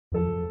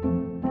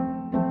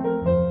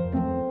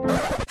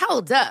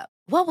Hold up.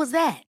 What was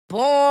that?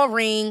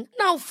 Boring.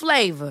 No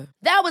flavor.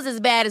 That was as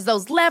bad as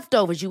those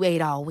leftovers you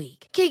ate all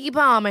week. Keke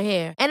Palmer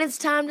here, and it's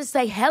time to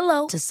say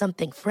hello to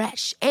something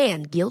fresh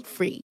and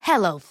guilt-free.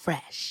 Hello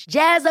Fresh.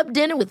 Jazz up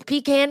dinner with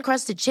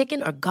pecan-crusted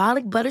chicken or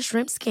garlic butter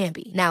shrimp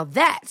scampi. Now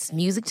that's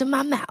music to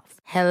my mouth.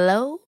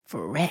 Hello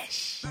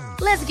Fresh.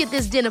 Let's get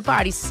this dinner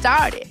party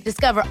started.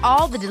 Discover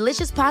all the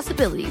delicious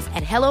possibilities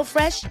at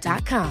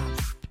hellofresh.com.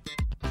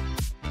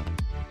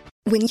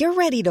 When you're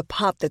ready to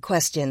pop the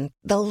question,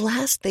 the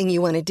last thing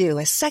you want to do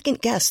is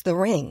second-guess the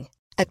ring.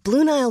 At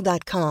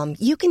BlueNile.com,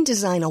 you can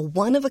design a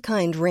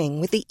one-of-a-kind ring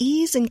with the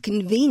ease and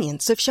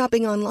convenience of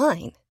shopping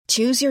online.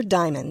 Choose your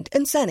diamond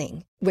and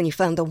setting. When you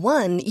find the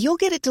one, you'll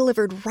get it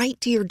delivered right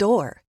to your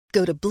door.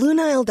 Go to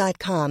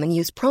BlueNile.com and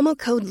use promo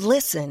code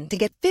LISTEN to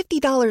get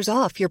 $50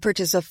 off your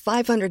purchase of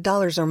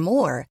 $500 or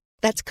more.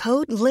 That's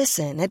code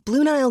LISTEN at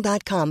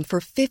BlueNile.com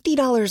for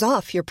 $50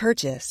 off your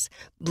purchase.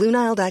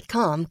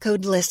 BlueNile.com,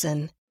 code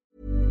LISTEN.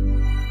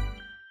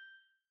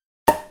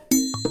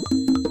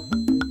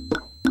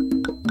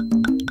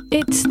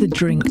 It's The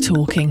Drink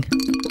Talking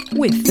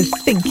with the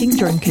Thinking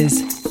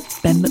Drinkers,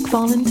 Ben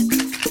McFarland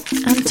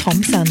and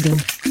Tom Sandon,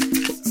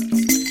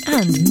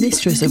 and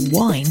Mistress of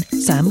Wine,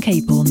 Sam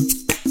Capehorn.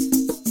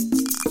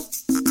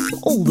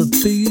 All the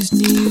booze,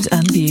 news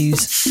and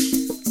views,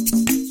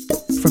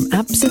 from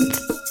absinthe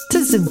to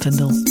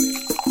Zinfandel.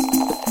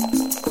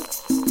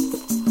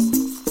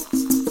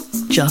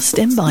 Just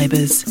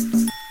imbibers.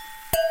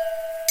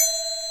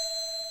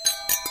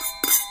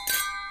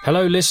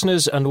 Hello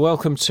listeners and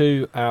welcome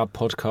to our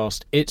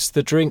podcast. It's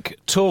The Drink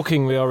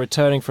Talking. We are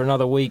returning for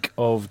another week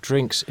of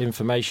drinks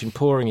information,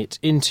 pouring it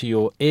into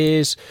your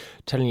ears,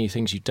 telling you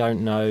things you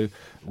don't know.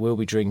 We'll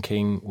be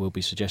drinking, we'll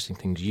be suggesting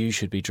things you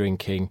should be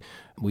drinking.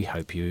 We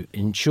hope you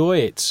enjoy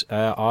it.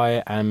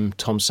 I am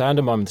Tom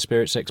Sandham, I'm the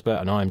spirits expert,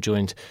 and I am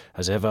joined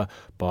as ever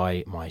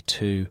by my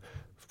two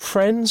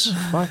friends.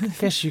 I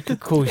guess you could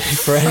call you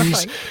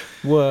friends.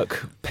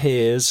 Work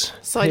peers.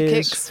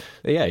 Sidekicks.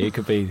 Yeah, you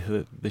could be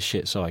the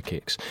shit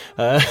sidekicks.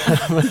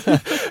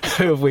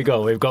 Who have we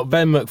got? We've got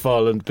Ben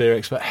McFarland, beer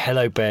expert.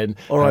 Hello, Ben.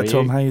 All right,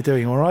 Tom. How are you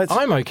doing? All right?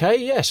 I'm okay,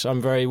 yes,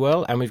 I'm very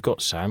well. And we've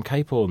got Sam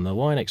Capehorn, the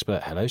wine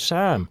expert. Hello,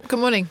 Sam. Good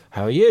morning.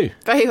 How are you?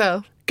 Very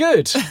well.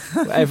 Good.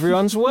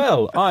 Everyone's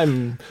well.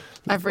 I'm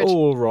average.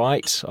 All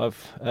right.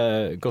 I've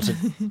got a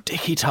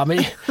dicky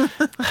tummy.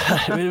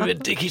 A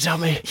bit dicky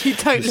tummy. You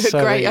don't look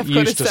great, I've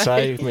got to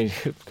say. I mean,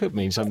 it could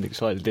mean something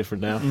slightly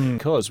different now.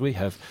 Because we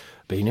have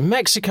been in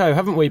Mexico,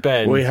 haven't we,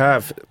 Ben? We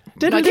have.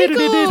 We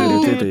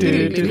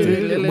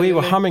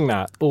were humming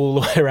that all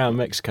the way around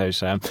Mexico,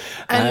 Sam.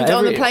 And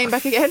on the plane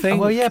back again?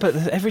 Well, yeah, but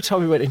every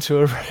time we went into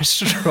a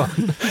restaurant,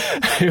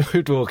 we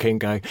would walk in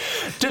going,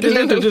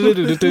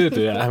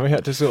 and we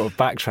had to sort of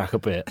backtrack a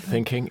bit,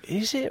 thinking,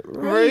 is it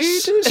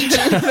racist?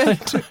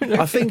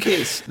 I think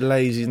it's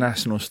lazy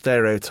national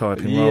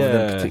stereotyping rather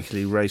than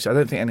particularly racist. I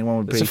don't think anyone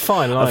would be a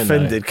fine line,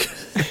 offended.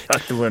 I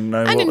wouldn't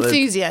know and what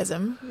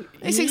enthusiasm.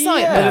 It's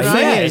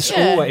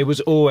exciting. It was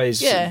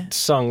always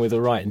sung with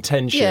the right intentions.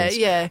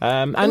 Yeah.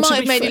 And it might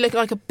have made you look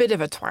like a bit of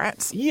a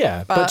twat.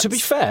 Yeah, but to be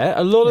fair,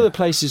 a lot of the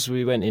places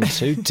we went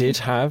into did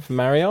have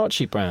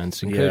mariachi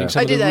brands, including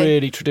some of the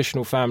really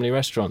traditional family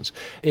restaurants.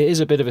 It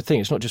is a bit of a thing.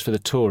 It's not just for the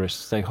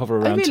tourists. They hover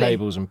around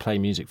tables and play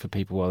music for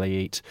people while they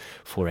eat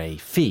for a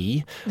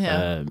fee.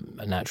 Yeah.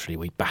 And naturally,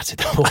 we batted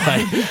them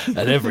away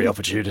at every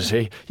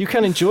opportunity. You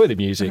can enjoy the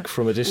music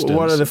from a distance. Well,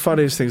 one of the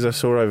funniest things I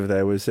saw over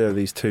there was there were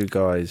these two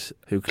guys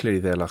who clearly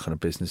they're like on a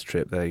business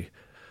trip. They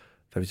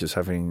were just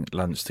having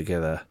lunch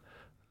together,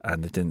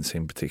 and they didn't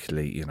seem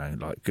particularly,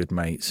 like good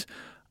mates.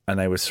 And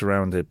they were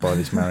surrounded by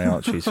these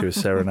mariachis who were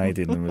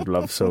serenading them with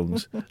love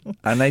songs.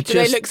 And they Did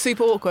they look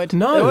super awkward?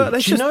 No,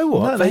 you know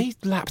what? They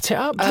lapped it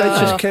up. They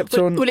just kept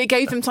on. Well, it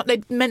gave them time.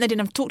 It meant they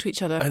didn't have to talk to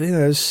each other. And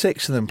there was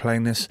 6 of them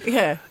playing this.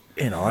 Yeah.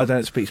 I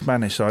don't speak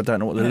Spanish, so I don't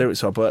know what the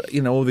lyrics are. But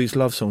all these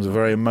love songs are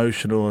very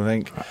emotional, I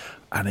think.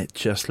 And it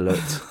just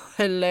looked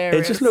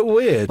hilarious. It just looked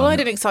weird. Well, I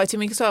did excite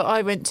me because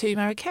I went to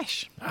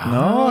Marrakesh.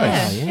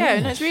 Nice. Yeah,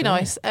 no, it's really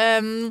nice.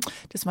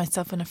 Just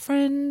myself and a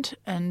friend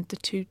and the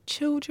 2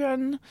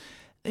 children.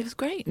 It was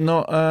great.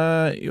 Not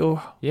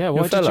your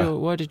why fella?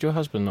 Why did your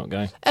husband not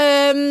go?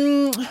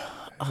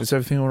 Is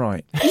everything all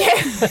right?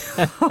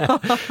 Yeah.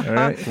 All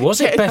right.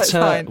 Was it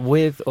better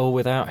with or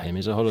without him?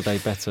 Is a holiday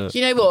better?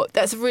 You know what?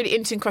 That's a really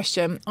interesting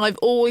question. I've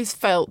always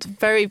felt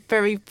very,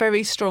 very,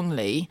 very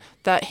strongly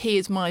that he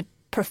is my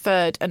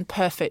preferred and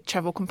perfect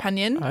travel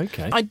companion.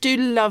 Okay. I do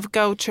love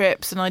girl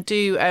trips, and I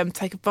do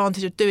take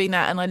advantage of doing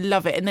that, and I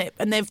love it.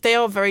 And they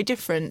are very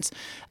different.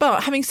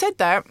 But having said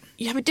that,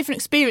 you have a different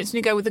experience when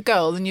you go with a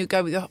girl than you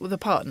go with a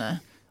partner.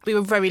 We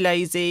were very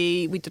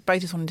lazy. We both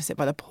just wanted to sit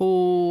by the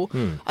pool.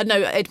 I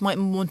know Ed might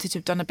have wanted to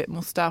have done a bit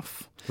more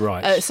stuff.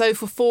 Right. So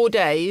for 4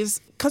 days,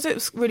 because it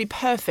was really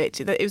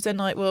perfect, it was then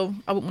like, well,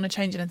 I wouldn't want to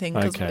change anything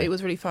because it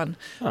was really fun.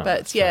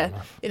 But yeah,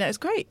 it was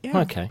great.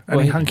 Yeah. Okay.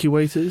 Any hunky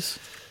waiters?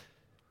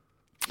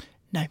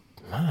 No.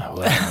 Oh,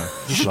 well,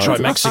 you should try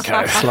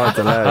Mexico. Slide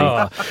the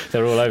lay.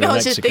 They're all over Mexico. I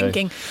was just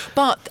thinking,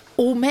 but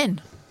all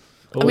men.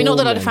 I mean, not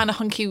that I'd have men. found a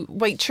hunky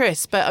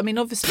waitress, but I mean,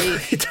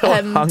 obviously,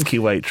 hunky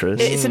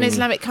waitress. it's an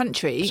Islamic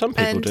country. Some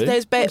people and do.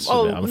 There's That's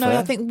a bit unfair.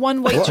 I think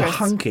one What, waitress.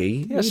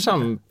 hunky? Yeah,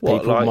 some What,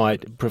 people like-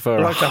 might prefer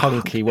Like a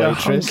hunky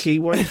waitress. A hunky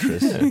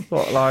waitress.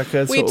 What, like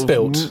a We'd sort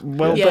built. of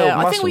well-built Yeah,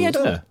 I muscles? think we had-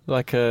 Yeah,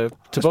 like a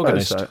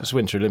tobogganist. so. It's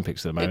Winter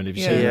Olympics at the moment. Have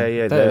you Yeah. seen?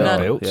 Yeah, They're they are.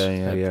 built.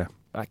 Yeah.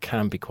 That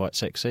can be quite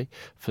sexy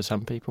for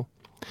some people.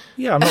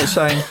 Yeah, I'm not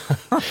saying.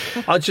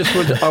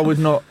 I would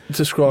not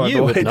describe You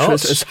a would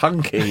waitress not. as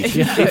hunky.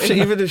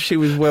 Even if she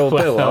was well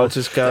built, Well, I'll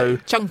just go.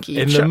 Chunky.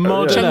 In the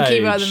modern Chunky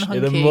age, rather than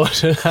in the hunky.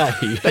 modern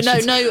age,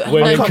 But no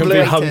women hunky can be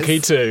waiters. hunky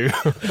too.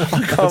 I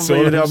can't That's all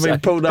believe I'm I've saying. been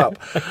pulled up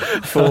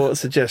for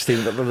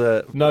suggesting that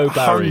the No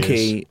barriers.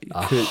 hunky A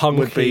would be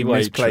hunky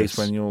misplaced waitress.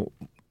 when you're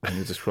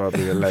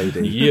describing a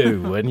lady. you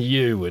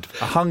would.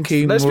 A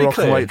hunky Let's be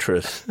Moroccan clear.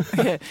 waitress.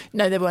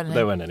 No, there weren't any.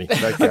 There weren't any.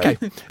 Okay.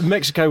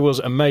 Mexico was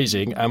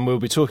amazing, and we'll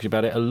be talking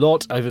about it a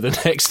lot over the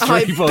next 3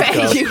 I podcasts.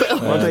 bet you will.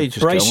 Why don't you just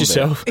Brace go on with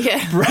yourself.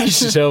 Yeah.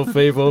 Brace yourself,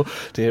 people,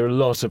 to hear a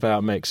lot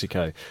about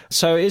Mexico.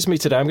 So it is me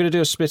today. I'm going to do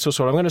a spit or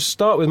swallow. I'm going to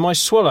start with my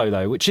swallow,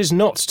 though, which is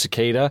not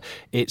tequila.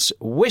 It's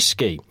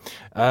whiskey.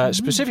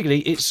 Specifically,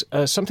 it's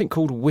something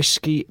called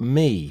Whiskey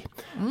Me.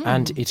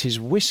 And it is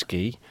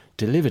whiskey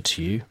delivered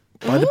to you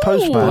By the by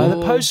postman.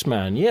 the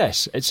postman.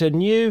 Yes. It's a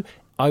new,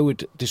 I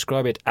would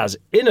describe it as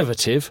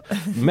innovative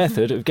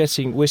method of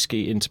getting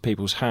whiskey into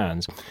people's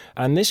hands.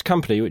 And this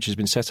company, which has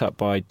been set up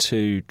by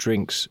two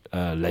drinks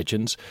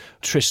legends,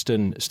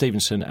 Tristan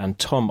Stevenson and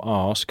Tom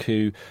Ask,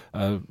 who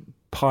are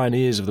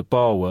pioneers of the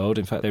bar world.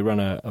 In fact, they run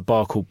a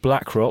bar called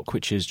Black Rock,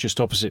 which is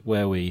just opposite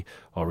where we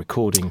are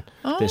recording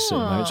this at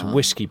the moment. It's a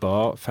whiskey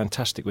bar,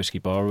 fantastic whiskey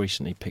bar.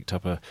 Recently picked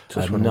up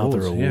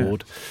another awards, yeah.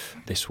 award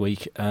this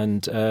week.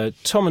 And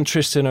Tom and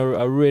Tristan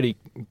are really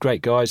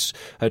great guys.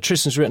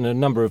 Tristan's written a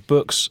number of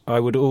books. I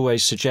would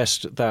always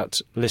suggest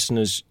that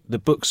listeners, the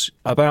books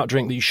about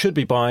drink that you should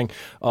be buying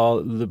are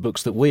the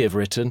books that we have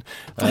written.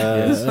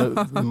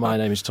 My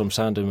name is Tom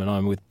Sandham and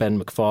I'm with Ben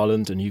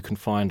McFarland, and you can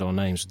find our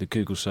names with a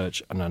Google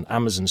search and an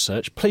Amazon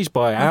search. Please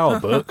buy our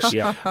books.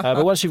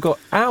 But once you've got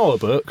our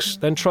books,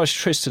 then try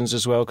Tristan's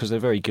as well, because they're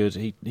very good.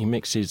 He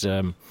mixes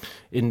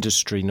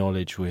industry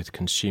knowledge with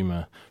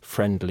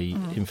consumer-friendly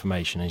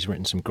information. He's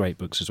written some great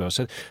books as well.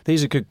 So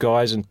these are good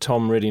guys, and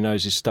Tom really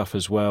knows his stuff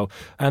as well.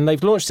 And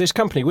they've launched this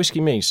company,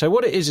 Whiskey Me. So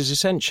what it is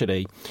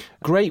essentially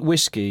great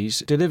whiskies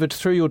delivered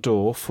through your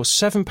door for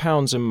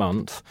 £7 a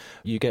month.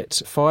 You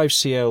get 5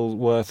 cl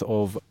worth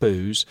of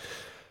booze.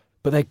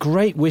 But they're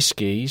great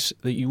whiskies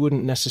that you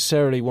wouldn't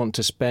necessarily want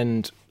to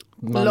spend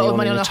money lot of on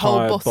money an on a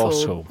whole entire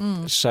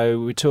bottle. So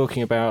we're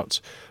talking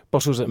about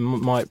bottles that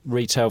might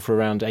retail for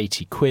around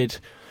 80 quid,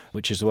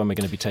 which is the one we're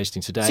going to be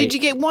tasting today. So do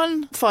you get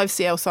one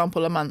 5cl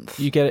sample a month?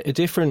 You get a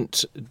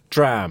different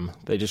dram,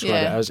 they describe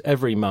Yeah. it as,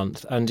 every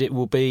month, and it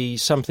will be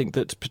something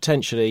that's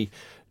potentially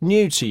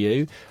new to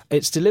you.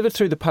 It's delivered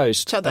through the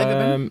post, Chuck that over,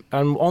 Ben.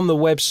 and on the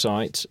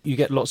website you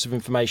get lots of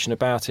information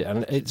about it,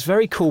 and it's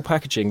very cool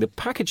packaging. The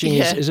packaging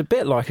Yeah. is a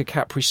bit like a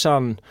Capri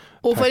Sun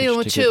Or for package anyone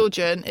with to give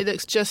children, it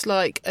looks just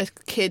like a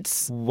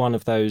kid's. one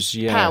of those,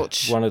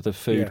 Pouch. one of the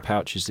food Yeah.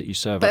 pouches that you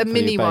serve But up a for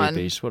mini your one.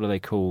 babies. What are they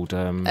called?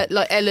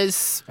 Like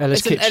Ella's. Ella's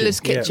it's an Kitchen.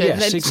 Ella's Yeah. Kitchen.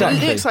 Yes, It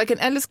exactly. looks like an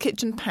Ella's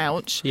Kitchen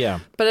pouch, Yeah,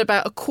 but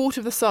about a quarter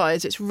of the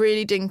size. It's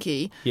really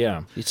dinky.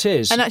 yeah, it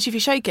is. And actually, if you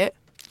shake it,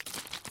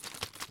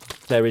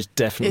 there is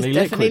definitely it's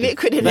definitely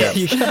liquid in it.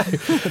 You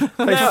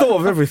go. They thought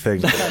of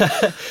everything.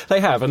 They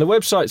have, and the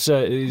website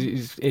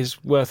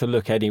is worth a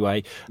look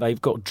anyway.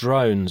 They've got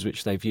drones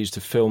which they've used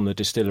to film the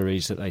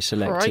distilleries that they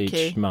select Crikey.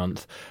 each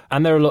month,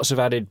 and there are lots of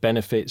added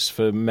benefits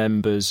for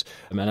members.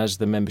 And as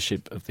the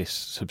membership of this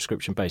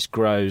subscription base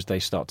grows, they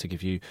start to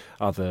give you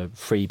other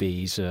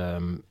freebies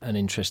and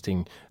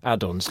interesting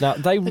add-ons. Now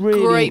they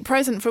really Great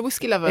present for a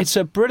whiskey lover. It's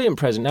a brilliant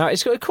present. Now,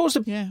 it's caused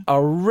Yeah.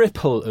 a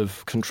ripple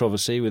of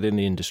controversy within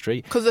the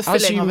industry. 'Cause of the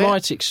As filling you of it.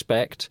 might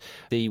expect,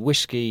 the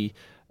whiskey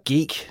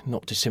geek,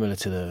 not dissimilar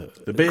to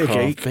the beer craft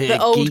geek. beer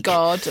the old geek,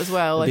 guard as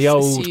well. the I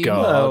old assume.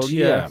 guard, Well,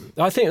 yeah.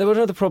 I think that one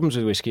of the problems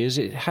with whiskey is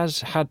it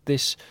has had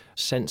this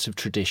sense of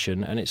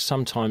tradition, and it's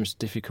sometimes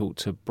difficult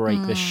to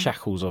break the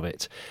shackles of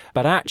it.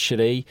 But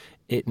actually,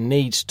 it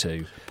needs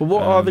to. But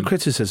what are the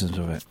criticisms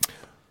of it?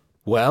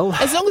 Well,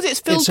 As long as it's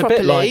filled it's a properly,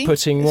 bit like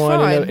putting it's wine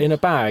fine. in a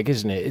bag,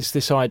 isn't it? It's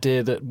this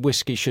idea that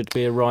whiskey should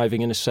be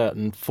arriving in a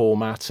certain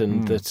format,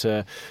 and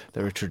that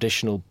there are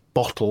traditional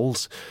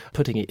bottles.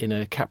 Putting it in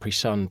a Capri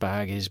Sun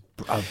bag is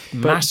a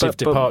massive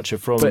departure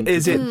from. But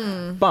is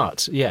it?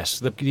 But yes,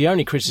 the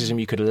only criticism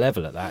you could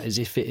level at that is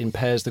if it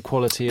impairs the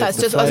quality That's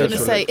of the just what I was going to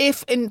flavour. say.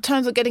 If, in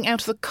terms of getting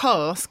out of the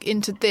cask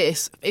into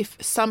this, if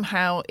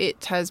somehow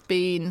it has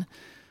been,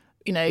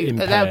 allowed to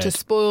Impaired.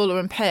 spoil or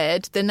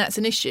impaired, then that's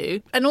an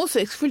issue. And also,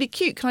 it's really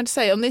cute. Can I just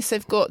say, on this,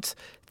 they've got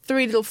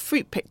 3 little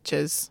fruit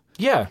pictures.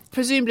 Yeah,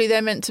 Presumably,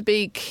 they're meant to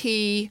be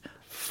key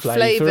flavour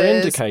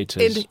flavours.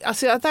 indicators. I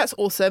see, that's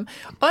awesome.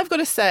 I've got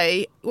to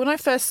say, when I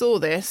first saw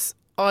this,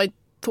 I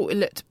thought it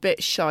looked a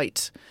bit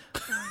shite.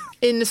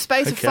 In the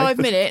space of Okay. 5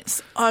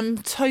 minutes, I'm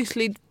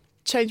totally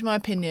change my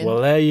opinion. Well,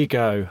 there you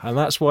go. And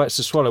that's why it's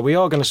a swallow. We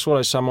are going to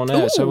swallow some on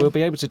air, so we'll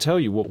be able to tell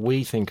you what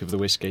we think of the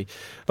whiskey.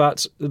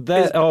 But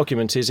their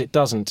argument is it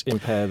doesn't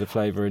impair the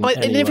flavour in any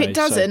way. And if it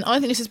doesn't, I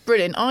think this is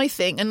brilliant. I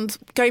think, and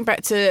going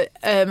back to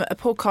a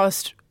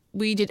podcast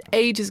we did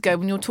ages ago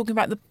when you were talking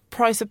about the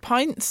price of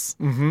pints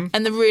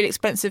and the really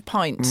expensive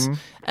pints.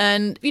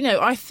 And, you know,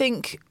 I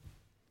think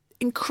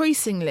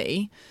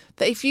increasingly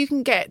that if you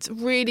can get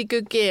really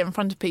good gear in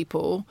front of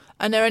people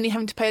and they're only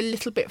having to pay a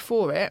little bit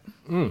for it,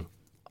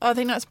 I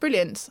think that's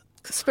brilliant.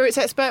 Spirits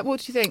expert,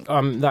 what do you think?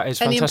 That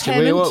is Any fantastic.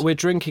 impairment? We're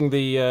drinking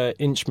the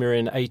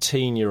Inchmirren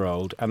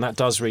 18-year-old, and that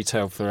does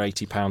retail for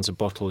 £80 a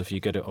bottle if you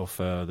get it off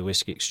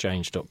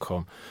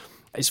thewhiskeyexchange.com.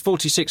 It's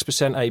 46%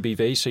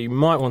 ABV, so you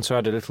might want to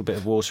add a little bit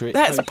of water.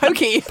 That's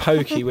pokey.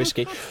 Pokey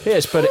whiskey.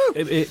 Yes, but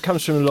it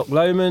comes from Loch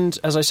Lomond.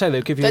 As I say,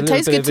 they'll give you a That little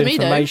tastes bit of good to me,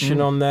 though.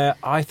 information on there.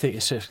 I think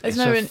it's There's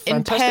no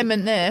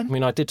impairment there. I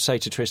mean, I did say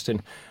to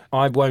Tristan,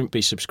 I won't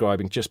be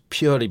subscribing just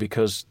purely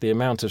because the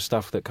amount of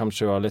stuff that comes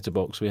through our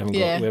letterbox, we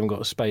haven't got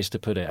a space to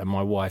put it, and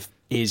my wife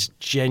is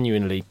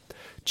genuinely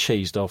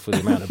cheesed off with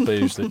the amount of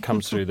booze that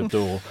comes through the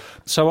door.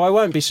 So I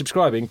won't be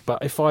subscribing,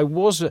 but if I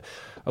was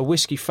a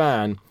whiskey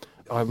fan,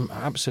 I'm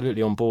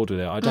absolutely on board with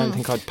it. I don't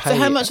think I'd pay... So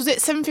how much was it?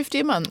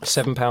 £7.50 a month?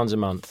 £7 a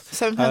month.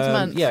 £7 a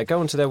month? Yeah,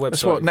 go onto their website.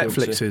 That's what if you want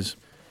Netflix to. is,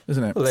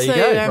 isn't it? Well, there you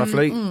So, go.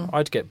 roughly.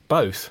 I'd get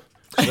both.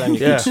 So then you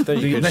Yeah. could, then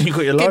you Then you've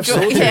got your life Good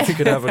sorted. job. You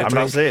could have a drink.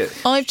 That's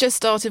it. I've just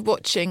started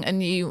watching a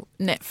new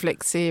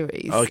Netflix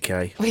series.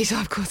 Okay. Which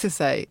I've got to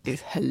say is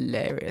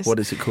hilarious. What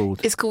is it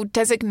called? It's called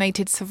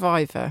Designated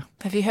Survivor.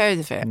 Have you heard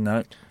of it?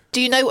 No. Do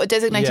you know what a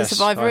designated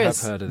survivor I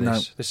is? have heard of No.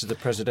 this. This is the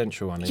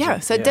presidential one, isn't Yeah,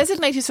 it? so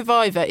designated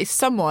survivor is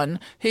someone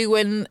who,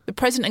 when the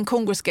president and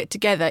Congress get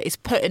together, is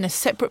put in a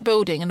separate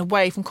building and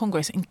away from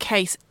Congress in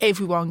case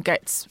everyone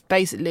gets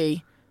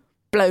basically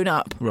blown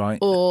up Right.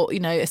 or, you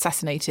know,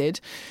 assassinated.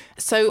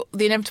 So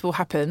the inevitable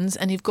happens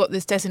and you've got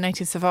this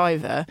designated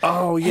survivor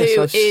Oh, yes,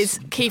 who I've is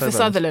heard Kiefer about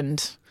Sutherland.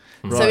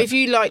 So Right. if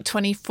you like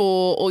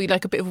 24 or you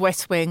like a bit of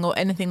West Wing or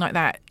anything like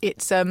that,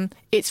 it's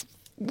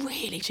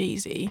really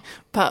cheesy,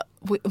 but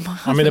my I mean,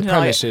 husband the and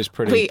premise is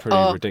pretty we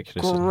are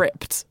ridiculous. isn't it?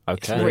 gripped.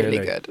 Okay. It's really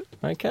Really? good.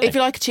 Okay. If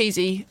you like a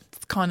cheesy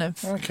kind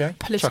of Okay.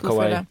 political Chuck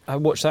away. thriller.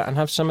 Watch that and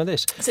have some of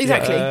this. So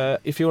exactly.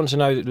 If you want to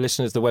know,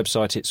 listeners, the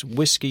website, it's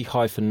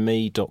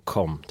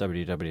whiskey-me.com.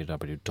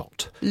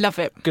 www. Love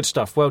it. Good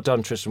stuff. Well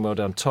done, Tristan. Well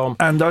done, Tom.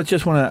 And I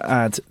just want to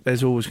add,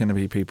 there's always going to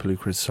be people who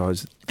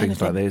criticise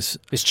things like this.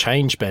 It's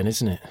change, Ben,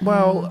 isn't it?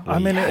 Well, I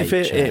We mean, if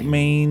hate it change.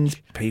 means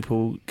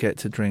people get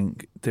to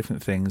drink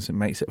different things, it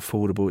makes it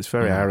affordable. It's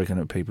very arrogant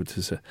of people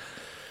to say,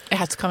 It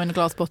has to come in a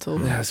glass bottle.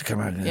 it has to come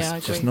out. Yeah, I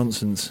It's just agree.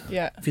 nonsense.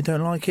 Yeah. If you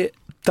don't like it,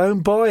 don't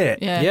buy it.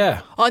 Yeah.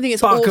 Yeah. I think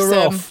it's Bugger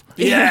awesome. off.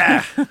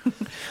 Yeah.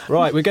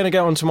 Right, we're going to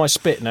go on to my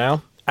spit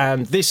now.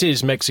 And this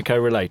is Mexico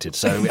related.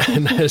 So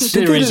a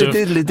series of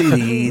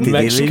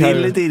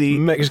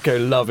Mexico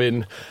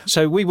loving.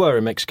 So we were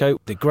in Mexico.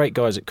 The great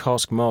guys at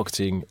Cask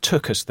Marketing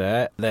took us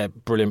there. They're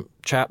brilliant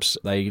chaps.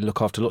 They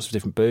look after lots of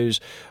different booze.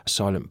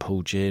 Silent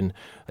Pool Gin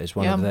is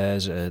one of Yum.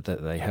 theirs that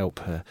they help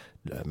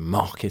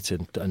market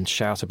and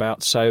shout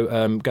about. So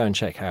go and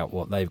check out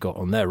what they've got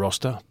on their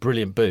roster.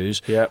 Brilliant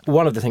booze. Yeah.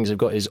 One of the things they've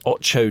got is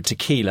Ocho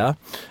Tequila,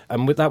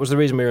 and that was the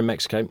reason we were in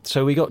Mexico.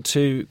 So we got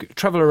to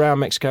travel around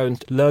Mexico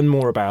and learn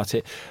more about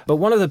it. But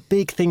one of the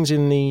big things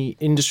in the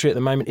industry at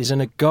the moment is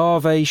an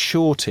agave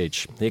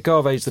shortage. The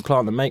agave is the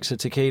plant that makes the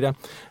tequila,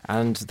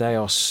 and they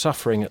are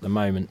suffering at the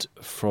moment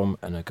from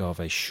an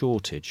agave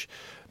shortage.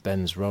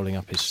 Ben's rolling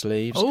up his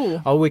sleeves.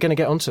 Ooh. Oh, we're going to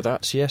get onto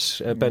that.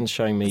 Yes, Ben's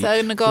showing me. Is that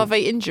an agave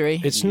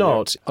injury? It's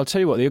not. I'll tell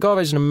you what, the agave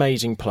is an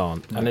amazing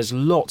plant, and there's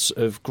lots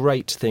of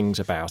great things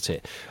about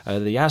it.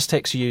 The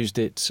Aztecs used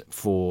it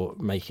for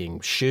making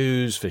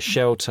shoes, for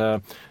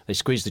shelter. They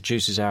squeezed the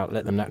juices out,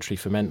 let them naturally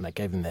ferment. They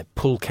gave them their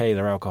pulque,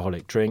 their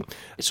alcoholic drink.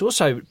 It's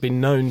also been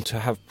known to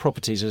have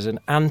properties as an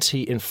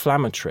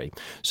anti-inflammatory.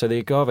 So the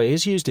agave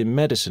is used in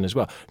medicine as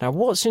well. Now,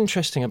 what's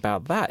interesting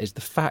about that is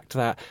the fact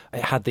that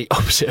it had the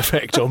opposite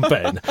effect on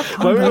Ben.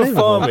 When we were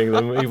farming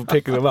them, we were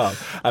picking them up,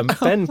 and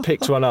Ben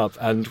picked one up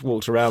and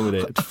walked around with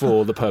it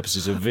for the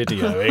purposes of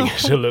videoing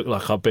to look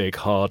like a big,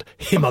 hard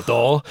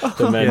himador,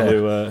 the men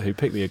who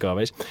picked the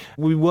agaves.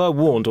 We were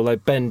warned, although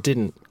Ben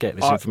didn't get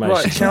this information.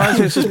 Right, can I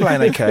just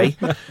explain, okay?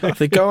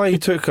 The guy who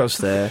took us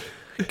there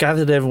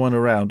gathered everyone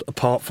around,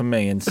 apart from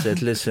me, and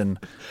said, listen,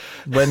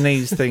 when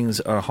these things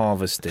are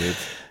harvested,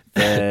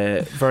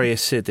 they're very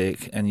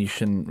acidic and you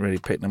shouldn't really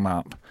pick them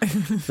up.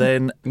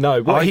 Then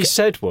No, what I he g-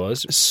 said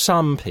was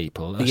some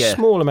people, a Yeah.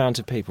 small amount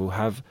of people,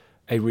 have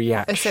a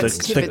reaction. A the,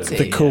 sensitivity.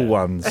 the cool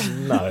ones.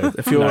 No.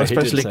 If you're No, he didn't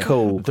especially say.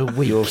 cool, The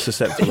weak. you're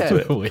susceptible to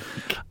it. The weak.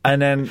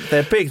 And then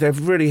they're big, they're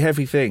really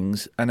heavy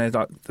things, and they're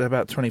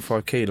about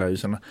 25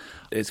 kilos, and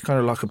it's kind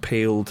of like a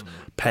peeled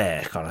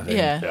pear kind of thing.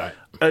 Yeah.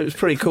 it was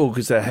pretty cool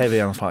because they're heavy.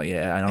 And I was like,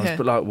 yeah, and I was Yeah.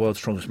 like world's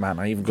strongest man.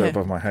 I even got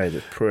above my head.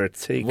 It's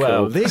pretty cool.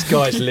 Well, these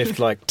guys lift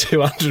like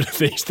 200 of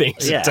these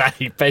things a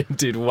day. Ben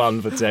did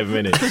one for 10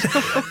 minutes.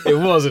 It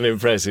wasn't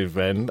impressive,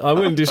 Ben. I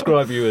wouldn't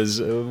describe you as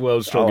a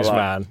world's strongest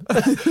man.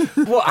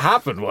 What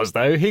happened was,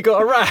 though, he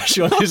got a rash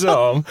on his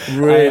arm.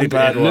 Really and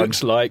bad it one.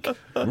 looks like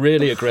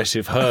really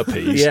aggressive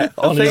herpes Yeah,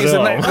 on the thing his is,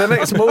 arm. the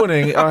next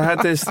morning I had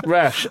this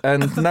rash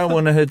and no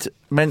one had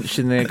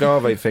mentioned the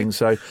agave thing,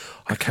 so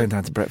I came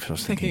down to breakfast. I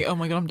was Thinking, oh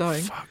my God, I'm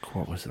dying. fuck,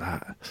 what was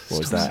that? What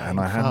was that? And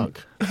I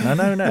hadn't.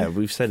 No,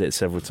 we've said it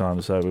several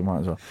times, so we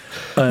might as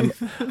well.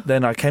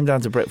 Then I came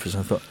down to breakfast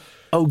and I thought,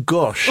 oh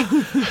gosh.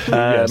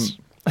 Yes.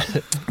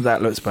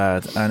 That looks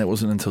bad, and it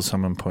wasn't until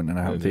someone pointed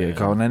out the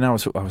agave, and then I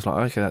was like,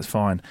 okay, that's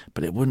fine,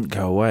 but it wouldn't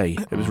go away.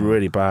 It was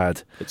really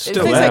bad. It's It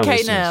still tastes there, okay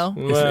listeners. now.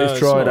 It's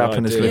dried not up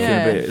and it's ideal. looking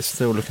Yeah. a bit. It's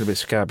still looking a bit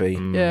scabby.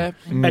 Yeah.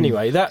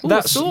 Anyway,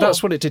 that's sore.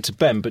 what it did to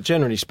Ben. But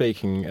generally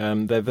speaking,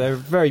 they're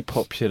very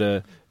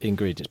popular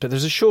ingredients. But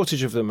there's a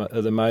shortage of them at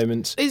the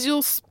moment. Is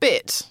your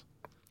spit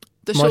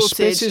the My shortage?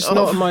 spit is of...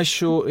 not my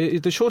short.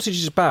 The shortage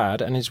is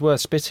bad and is worth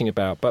spitting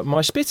about. But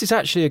my spit is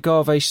actually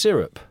agave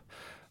syrup.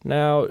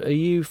 Now, are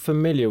you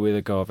familiar with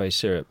agave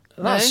syrup?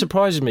 That No.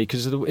 surprises me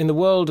because in the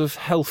world of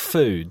health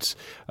foods,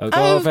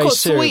 agave of course,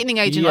 syrup, sweetening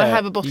agent. I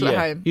have a bottle at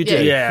home. You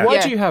do. Yeah. Why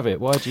Yeah. do you have it?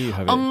 Why do you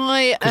have it?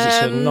 I Because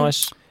it's a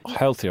nice,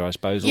 healthier, I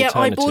suppose. Yeah,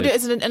 I alternative. bought it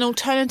as an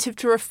alternative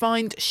to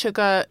refined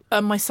sugar.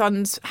 My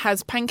son's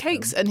has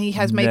pancakes and he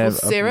has maple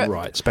syrup.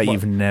 Right, But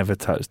you've never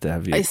touched it,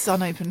 have you? It's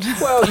unopened.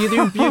 Well,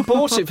 you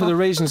bought it for the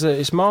reasons that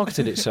it's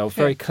marketed itself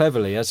very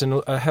cleverly as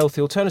a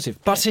healthy alternative,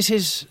 but it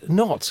is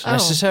not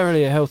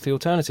necessarily a healthy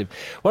alternative.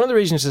 One of the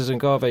reasons there's an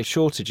agave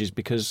shortage is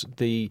because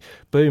the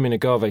boom in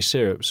agave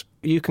syrups,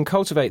 you can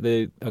cultivate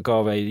the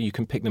agave, you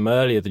can pick them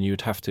earlier than you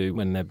would have to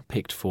when they're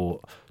picked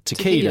for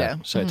tequila.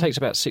 So it takes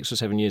about 6 or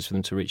 7 years for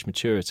them to reach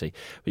maturity,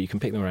 but you can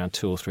pick them around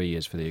 2 or 3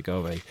 years for the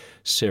agave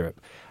syrup.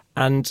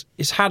 And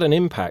it's had an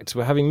impact.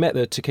 We're having met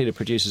the tequila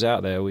producers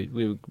out there. We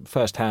were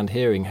first-hand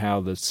hearing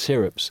how the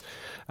syrups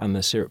and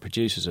the syrup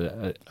producers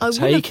are I would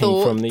have taking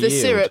thought from the the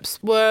yield. syrups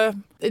were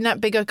in that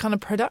bigger kind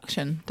of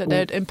production that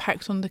they'd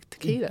impact on the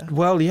tequila.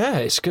 Well, yeah,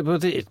 it's good,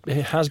 but it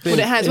has been. Well,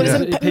 it has. Well, it's a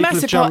people have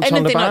massive part. jumped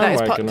on the Anything like that is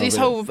part. bandwagon This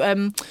of it.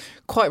 whole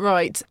quite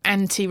right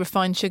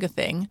anti-refined sugar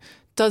thing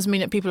does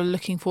mean that people are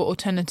looking for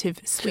alternative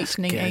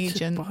sweetening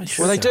agents.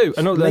 Well, they do.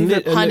 And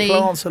Leave the honey.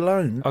 plants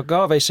alone.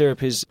 agave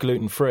syrup is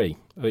gluten-free,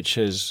 which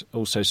is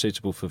also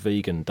suitable for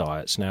vegan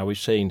diets. Now, we've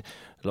seen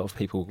a lot of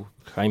people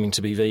claiming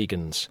to be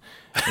vegans.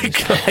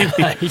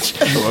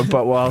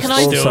 But whilst Can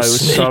I- also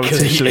Still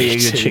surreptitiously sneakily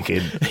eating eating.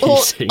 chicken. Or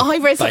Eating I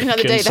read something the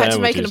other day bacon that had to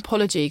make an sandwiches.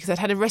 apology because I'd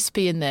had a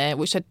recipe in there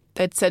which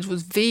they'd said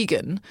was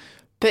vegan,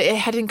 but it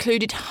had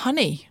included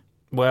honey,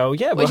 Well,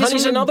 yeah, well, which is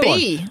honey's from a another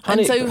bee, one.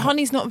 and so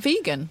honey's not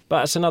vegan. But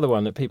that's another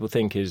one that people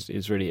think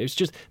is really. It's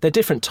just they're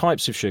different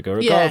types of sugar.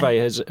 Yeah.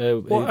 Agave has.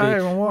 What?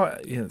 Hang on,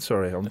 what? Yeah,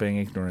 sorry, I'm being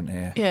ignorant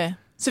here. Yeah.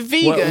 So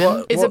vegan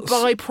what- is a what's-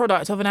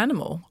 byproduct of an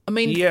animal. I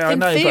mean, Yeah, I in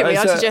know, but theory,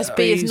 I it's a- suggest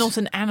bee is he's- not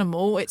an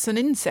animal; it's an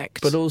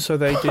insect. But also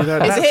they do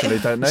that Is it? naturally,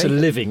 don't It's a they?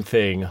 living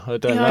thing. I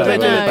don't Yeah, know. I don't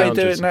know. They do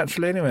boundaries. it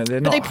naturally anyway. They're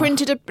But not. they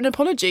printed an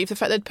apology for the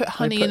fact they'd put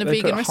honey in a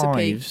vegan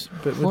recipe. Hives,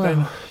 but then,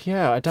 Well,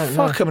 yeah, I don't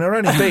know. fuck them, they're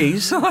only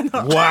bees.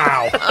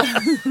 Wow.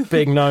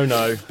 Big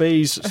no-no.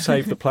 Bees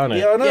save the planet.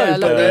 Yeah, I know. Yeah, I but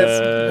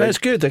love that's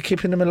good. They're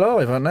keeping them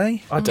alive, aren't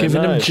they? I don't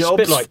Giving know. them It's a jobs.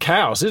 bit like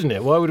cows, isn't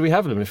it? Why would we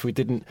have them if we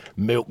didn't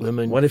milk them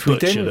and Well, if we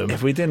butcher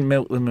didn't, them?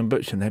 milk them and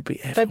butcher them, they'd be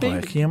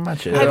everywhere. Can you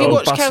imagine? Have you All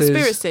watched buses,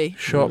 Cowspiracy?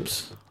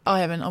 Shops I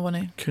haven't. I want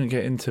to. couldn't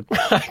get into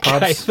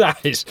Okay, pubs.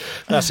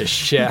 that's a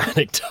shit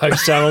anecdote,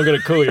 Sam. I'm going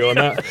to call you on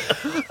that.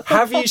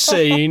 Have you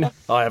seen?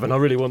 I haven't. I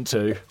really want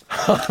to.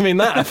 I mean,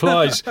 that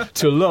applies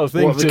to a lot of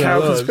things. What, the in our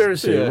cow lives.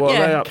 conspiracy? Yeah. What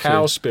are they Yeah. up to?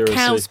 Cowspiracy.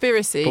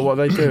 Cowspiracy. But what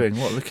are they doing?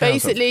 What are the cows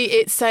up to? Basically,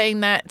 it's saying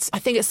that I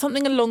think it's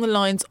something along the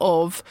lines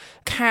of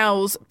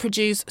cows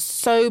produce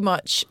so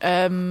much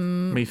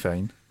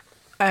Methane.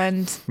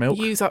 and Milk?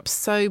 use up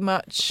so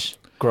much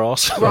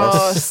Grass.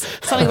 grass.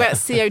 Something about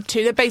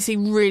CO2. They're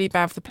basically really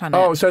bad for the planet.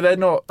 Oh, so they're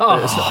not.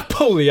 Oh,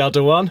 pull the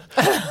other one.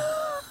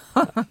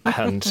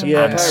 and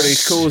Yeah, and- apparently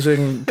it's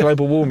causing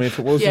global warming. If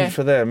it wasn't Yeah.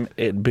 for them,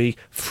 it'd be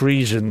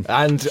freezing.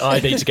 And I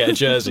need to get a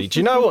jersey. Do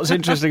you know what's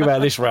interesting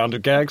about this round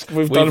of gags?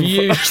 We've done them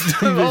used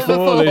them before,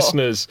 before.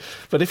 listeners.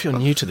 But if you're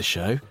new to the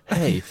show,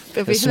 hey,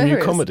 It'll be there's some new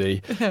hilarious.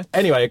 comedy.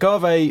 Anyway,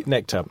 agave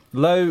nectar,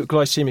 low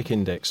glycemic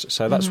index,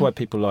 so that's why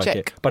people like Check.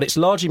 it. But it's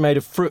largely made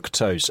of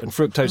fructose, and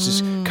fructose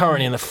is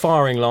currently in the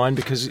firing line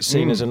because it's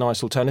seen as a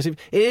nice alternative.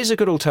 It is a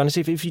good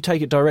alternative if you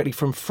take it directly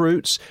from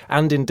fruits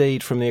and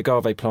indeed from the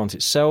agave plant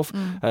itself.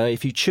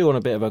 If you chew on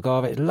a bit of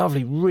agave, it's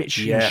lovely, rich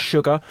in Yeah,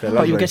 sugar, they're but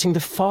lovely. you're getting the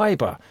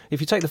fibre.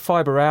 If you take the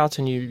fibre out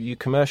and you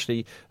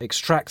commercially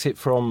extract it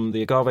from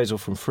the agaves or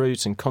from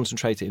fruits and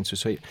concentrate it into a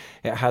sweet,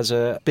 it has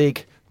a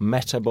big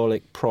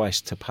metabolic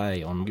price to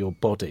pay on your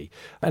body.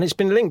 And it's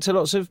been linked to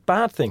lots of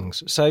bad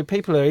things. So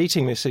people are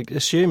eating this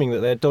assuming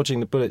that they're dodging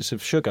the bullets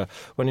of sugar,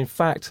 when in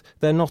fact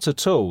they're not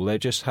at all. They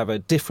just have a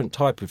different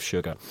type of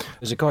sugar.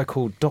 There's a guy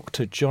called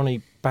Dr.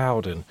 Johnny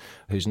Bowden,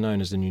 who's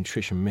known as the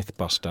nutrition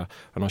mythbuster,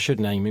 and I should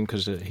name him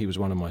because he was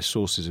one of my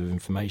sources of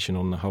information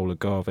on the whole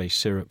agave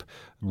syrup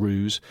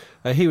ruse.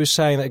 He was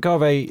saying that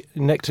agave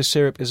nectar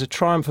syrup is a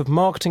triumph of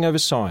marketing over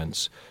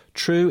science.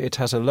 True, it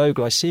has a low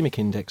glycemic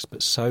index,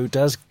 but so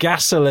does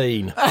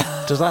gasoline.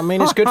 Does that mean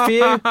it's good for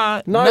you?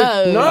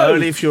 No.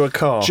 Only if you're a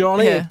car.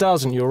 Johnny, it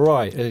doesn't. You're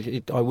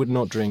right. I would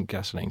not drink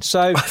gasoline. So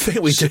I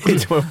think we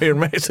did when we were in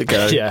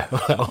Mexico.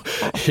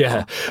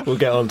 We'll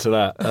get on to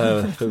that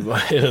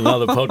in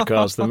another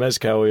podcast. The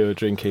mezcal we were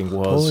drinking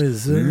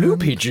was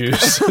loopy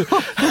juice.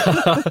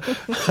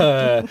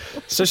 So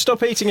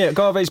stop eating it.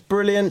 Agave's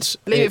brilliant.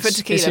 Leave it for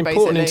tequila, It's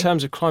important basically. in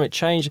terms of climate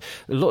change.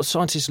 A lot of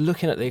scientists are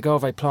looking at the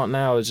agave plant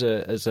now as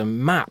a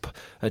map,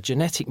 a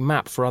genetic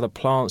map for other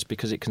plants,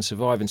 because it can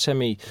survive in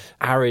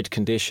semi-arid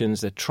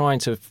conditions. They're trying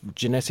to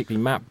genetically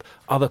map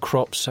other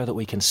crops so that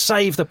we can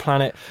save the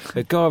planet.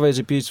 Agave is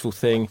a beautiful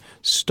thing.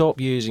 Stop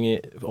using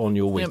it on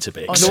your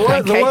Weetabix.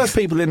 The worst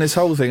people in this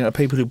whole thing are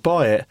people who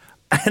buy it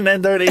and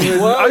then don't even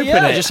open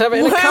it. Just have it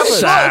in a What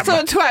cupboard.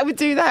 sort of twat would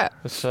do that?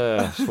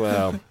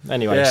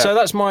 Anyway, so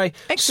that's my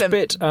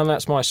spit and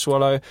that's my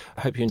swallow.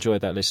 I hope you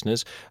enjoyed that,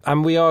 listeners.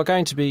 And we are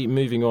going to be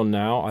moving on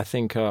now. I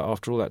think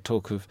after all that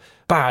talk of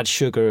bad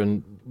sugar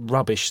and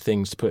rubbish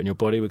things to put in your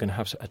body, we're going to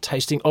have a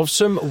tasting of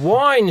some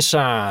wine,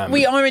 Sam.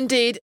 We are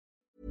indeed.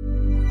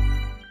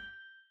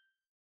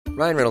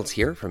 Ryan Reynolds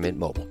here from Mint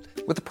Mobile.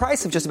 With the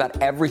price of just about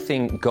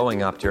everything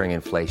going up during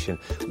inflation,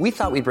 we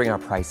thought we'd bring our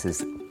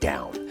prices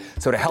down.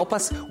 So to help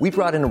us, we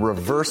brought in a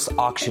reverse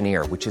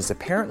auctioneer, which is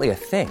apparently a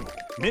thing.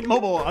 Mint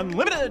Mobile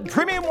Unlimited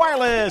Premium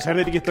Wireless. How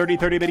to get 30,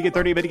 30, bit to get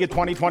 30, bit to get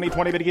 20, 20,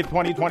 20, bit to get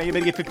 20, 20, bit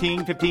to get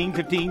 15, 15,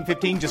 15,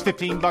 15, just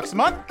 $15 a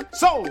month?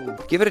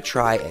 Sold! Give it a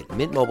try at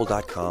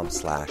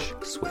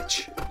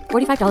mintmobile.com/switch.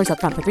 $45 up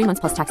front for 3 months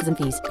plus taxes and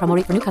fees. Promo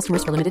rate for new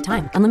customers for limited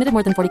time. Unlimited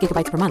more than 40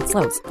 gigabytes per month.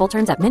 Slows full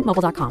terms at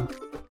mintmobile.com.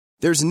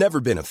 There's never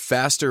been a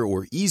faster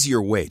or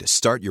easier way to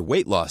start your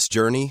weight loss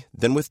journey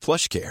than with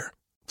PlushCare.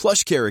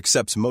 PlushCare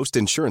accepts most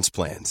insurance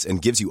plans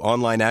and gives you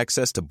online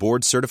access to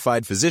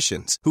board-certified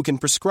physicians who can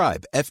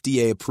prescribe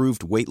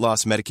FDA-approved weight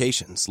loss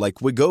medications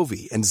like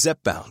Wegovy and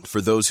Zepbound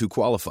for those who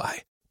qualify.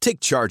 Take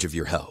charge of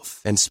your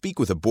health and speak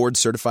with a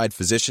board-certified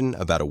physician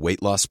about a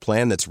weight loss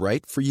plan that's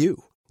right for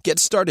you. Get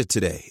started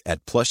today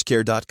at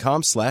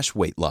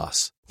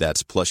plushcare.com/weight-loss.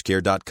 That's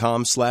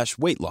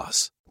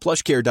plushcare.com/weight-loss.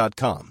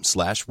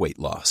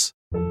 plushcare.com/weight-loss.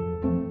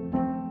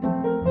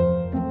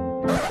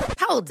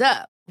 Hold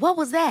up. What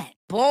was that?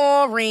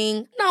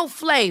 Boring. No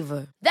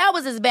flavor. That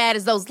was as bad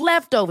as those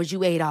leftovers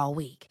you ate all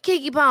week.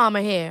 Keke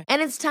Palmer here,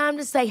 and it's time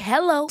to say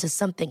hello to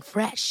something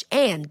fresh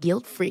and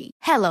guilt-free.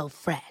 Hello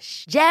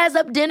Fresh. Jazz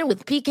up dinner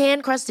with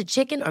pecan-crusted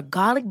chicken or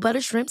garlic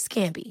butter shrimp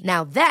scampi.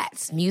 Now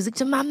that's music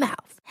to my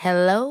mouth.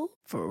 Hello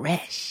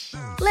Fresh.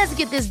 Let's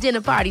get this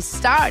dinner party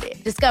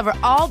started. Discover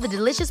all the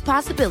delicious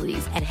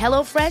possibilities at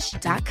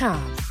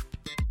HelloFresh.com.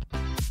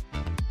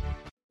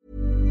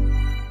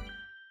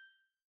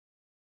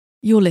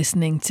 You're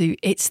listening to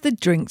It's the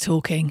Drink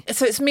Talking.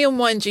 So it's me on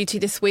wine duty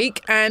this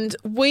week, and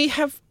we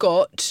have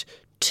got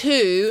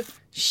 2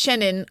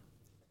 Chenin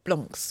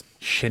Blancs.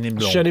 Chenin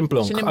Blanc. Chenin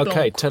Blanc. Chenin Blanc.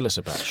 Okay, tell us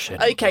about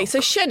Chenin Okay, Blanc. so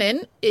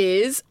Chenin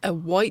is a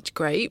white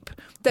grape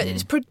that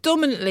is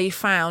predominantly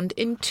found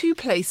in 2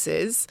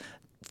 places: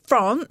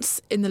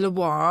 France, in the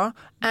Loire,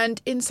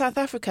 and in South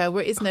Africa,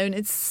 where it is known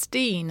as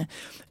Steen.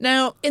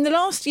 Now, in the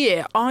last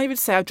year, I would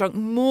say I've drunk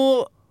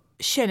more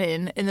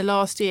Chenin in the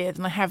last year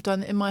than I have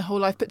done in my whole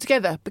life put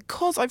together,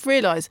 because I've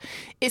realised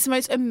it's the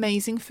most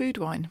amazing food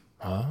wine.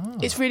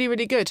 It's really,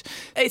 really good.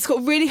 It's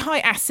got really high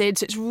acid,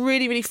 so it's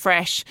really, really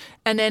fresh.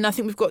 And then I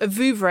think we've got a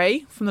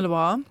Vouvray from the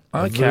Loire.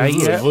 Okay,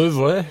 yeah.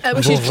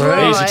 Which is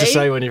dry. Easy to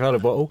say when you've had a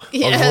bottle.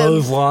 Yeah.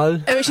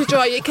 Which is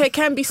dry. It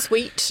can be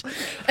sweet.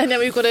 And then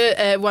we've got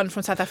a one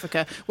from South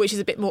Africa, which is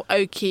a bit more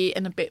oaky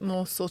and a bit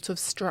more sort of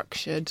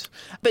structured.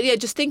 But yeah,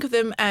 just think of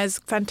them as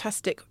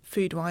fantastic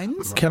food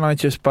wines. Can I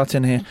just butt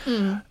in here?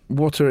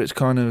 What are its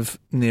kind of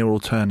near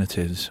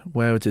alternatives?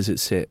 Where does it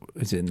sit?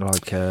 Is it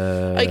like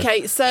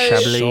Okay, so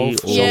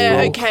Chablis?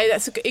 yeah, okay,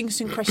 that's an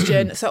interesting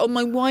question. So on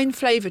my wine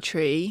flavour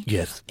tree,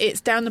 Yes.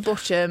 it's down the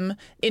bottom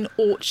in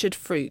orchard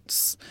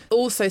fruits.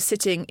 Also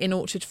sitting in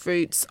orchard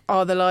fruits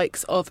are the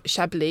likes of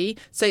Chablis.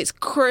 So it's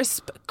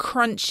crisp,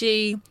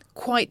 crunchy,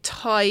 quite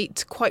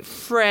tight, quite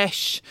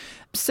fresh.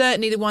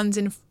 Certainly the ones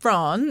in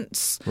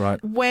France.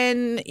 Right.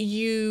 When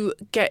you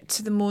get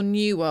to the more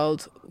New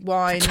World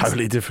wines,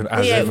 Totally different.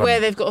 where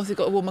they've got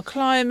a warmer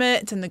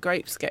climate and the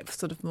grapes get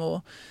sort of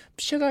more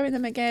sugar in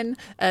them again.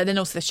 Then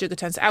also the sugar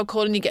turns to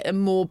alcohol, and you get a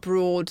more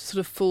broad, sort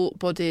of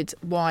full-bodied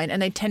wine,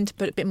 and they tend to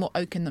put a bit more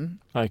oak in them.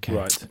 Okay.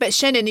 Right. But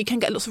Chenin, you can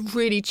get lots of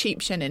really cheap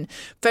Chenin.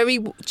 Very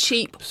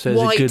cheap So it's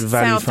a white good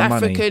value South for money.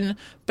 African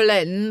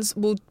blends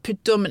will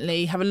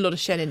predominantly have a lot of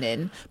Chenin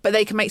in, but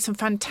they can make some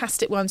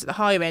fantastic ones at the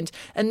higher end.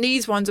 And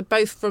these ones are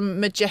both from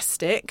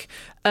Majestic.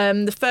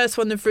 The first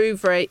one, the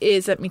Vouvray,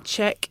 is, let me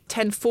check,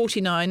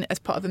 $10.49 as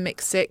part of a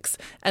Mix 6,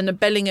 and the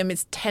Bellingham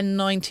is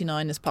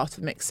 $10.99 as part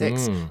of a Mix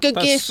 6. Good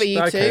gear for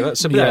you two.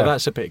 That's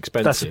a bit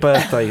expensive. That's a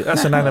birthday.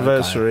 That's an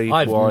anniversary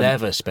I've wine.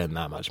 never spent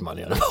that much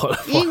money on a bottle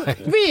of You, wine.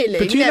 really?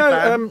 But do you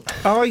Never? know,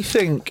 I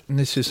think, and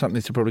this is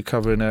something to probably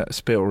cover in a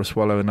spit or a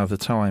swallow another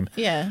time,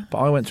 Yeah. but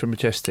I went to a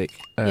Majestic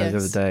the Yes.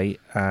 other day.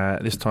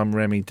 This time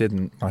Remy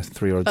didn't, my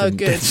 3-year-old Oh, didn't,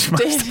 good. didn't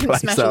smash the place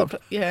Smash all up. the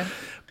yeah.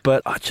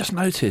 But I just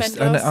noticed,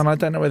 and Pendos. I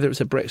don't know whether it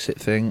was a Brexit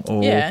thing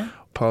or Yeah.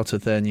 part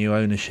of their new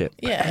ownership,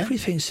 but Yeah.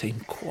 everything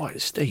seemed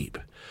quite steep.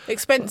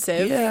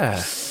 Expensive.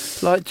 Yeah.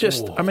 Like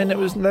I mean,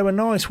 they were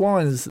nice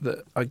wines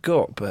that I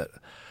got, but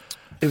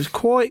it was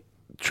quite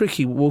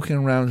tricky walking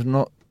around and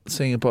not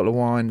seeing a bottle of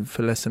wine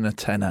for less than a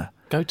tenner.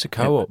 Go to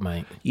Co-op,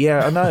 mate.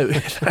 Yeah, I know.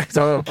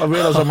 I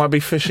realise I might be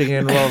fishing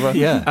in rather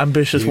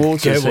ambitious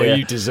waters Get what here.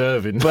 you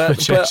deserve in But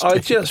Majestic. I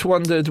just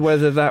wondered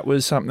whether that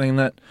was something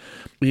that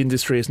the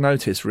industry has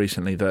noticed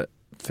recently, that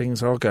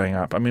things are going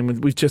up. I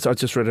mean, I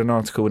just read an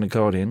article in The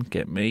Guardian.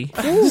 Get me.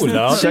 Ooh,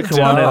 love. Second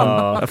one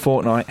in a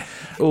fortnight.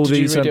 All Did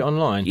you these, read it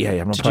online? Yeah,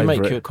 I'm not Did you paying make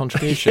for it. your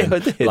contribution? Yeah, I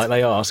did. Like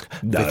they ask,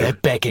 No. with their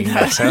begging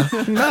letter.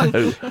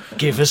 No.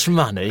 Give us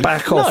money.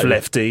 Back off, No.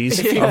 lefties.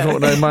 I've got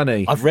no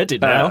money. I've read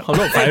it now. I'm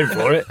not paying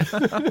for it.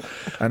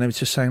 And it was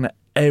just saying that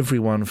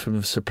everyone from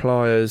the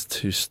suppliers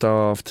to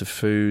staff to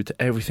food,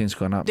 everything's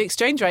gone up. The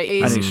exchange rate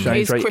And is, the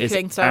exchange rate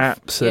crippling is stuff. Yeah.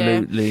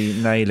 absolutely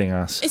nailing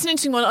us. It's an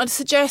interesting one. I'd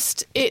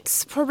suggest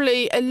it's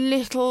probably a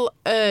little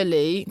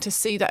early to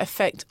see that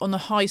effect on the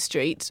high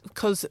street,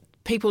 because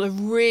people are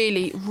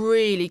really,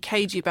 really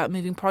cagey about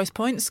moving price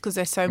points because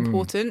they're so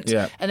important.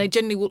 yeah. And they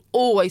generally will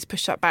always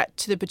push that back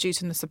to the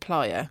producer and the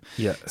supplier.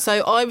 Yeah.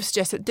 So I would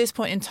suggest at this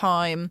point in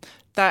time,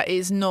 that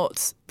is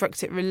not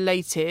Brexit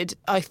related.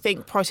 I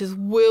think prices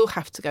will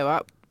have to go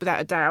up, without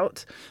a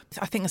doubt.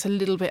 I think that's a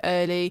little bit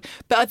early.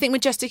 But I think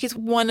Majestic is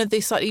one of the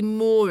slightly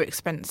more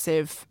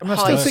expensive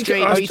high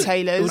street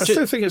retailers. I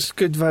still think it's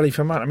good value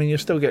for money. I mean, you're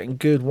still getting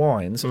good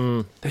wines.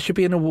 There should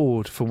be an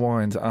award for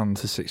wines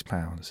under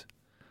 £6.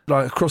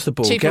 Like across the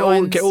board, Cheaper get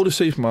wines. all the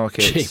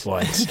supermarkets. Cheap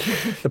wines.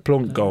 The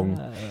Plonk Gong.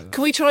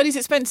 Can we try these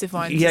expensive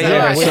wines? Yeah, Is that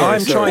yeah, right? we are.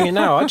 I'm trying it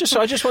now. I just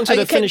wanted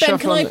to finish Ben,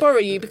 off can on I borrow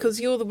you, because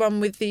you're the one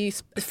with the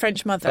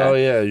French mother? Oh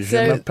yeah,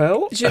 Je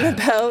m'appelle. Je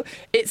m'appelle.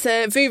 It's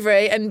a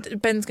Vouvray,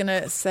 and Ben's going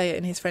to say it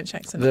in his French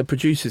accent. The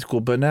producer's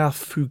called Bernard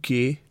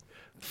Fouquet.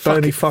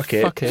 Bernie Fuck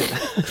It. Fuck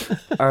it.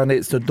 And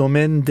it's the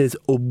Domaine des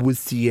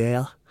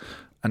Aubusières.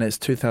 And it's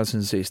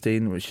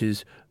 2016, which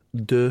is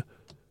 2-0.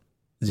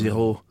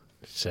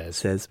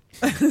 Says.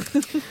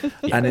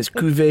 And it's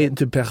Cuvée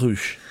de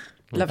Perruche.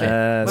 Love it.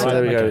 So Right,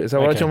 there we go. okay, Is that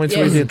right? Do you want me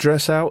to okay. read the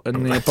address out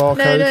and the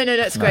barcode? No,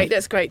 that's great.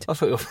 That's great. I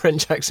thought your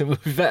French accent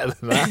would be better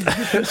than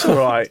that. It's all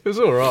right. It was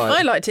all right.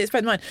 I liked it. It's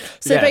better than mine.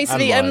 So Yeah,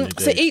 basically, and mine,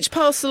 so indeed. each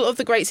parcel of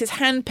the grapes is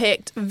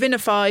hand-picked,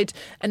 vinified,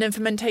 and then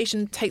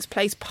fermentation takes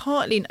place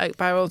partly in oak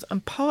barrels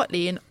and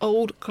partly in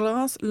old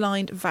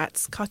glass-lined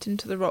vats cut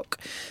into the rock.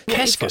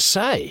 Qu'est-ce que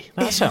c'est?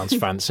 That sounds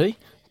fancy.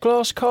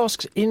 Glass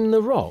casks in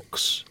the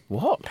rocks.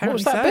 What? What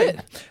was that Apparently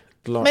bit?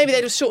 Like, Maybe they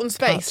just shorten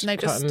space Cut- and they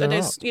cut just, in the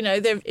there's,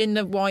 they're in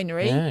the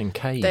winery. Yeah, in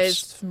caves. There's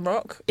some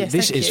rock. Yes,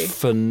 this thank is you.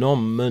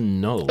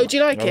 phenomenal. Oh, do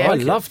you like it? I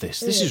love this.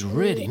 This is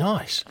really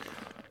nice.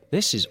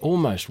 This is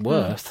almost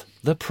worth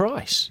the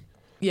price.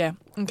 Yeah.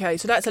 Okay.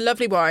 So that's a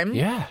lovely wine.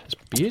 Yeah, it's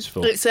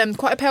beautiful. It's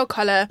quite a pale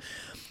colour,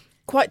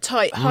 quite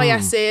tight, high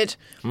acid,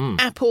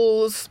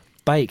 apples,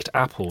 Baked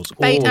apples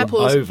baked all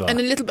apples, over. and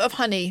a little bit of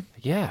honey,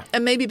 Yeah.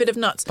 and maybe a bit of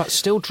nuts. But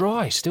still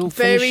dry, still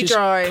Very finishes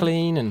dry.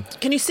 clean, and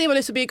Can you see why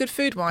this would be a good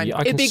food wine? yeah,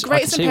 I It'd can, be I great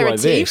can as see an why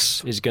aperitif.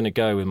 this is going to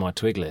go with my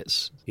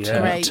Twiglets.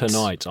 Yeah. Great.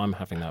 Tonight, I'm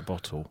having that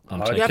bottle.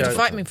 I'm Okay. You have to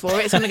fight me for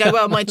it. It's going to go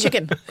well with my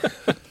chicken.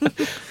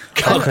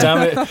 God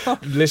damn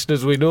it.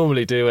 Listeners, we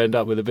normally do end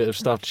up with a bit of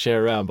stuff to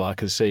share around, but I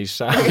can see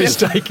Sam is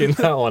taking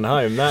that one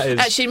home. That is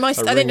Actually, a I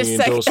think the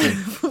ringing endorsement.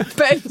 second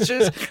Ben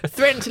just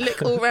threatened to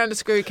lick all round a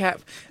screw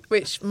cap,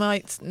 which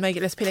might make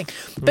it less appealing.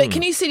 But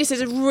can you see this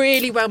is a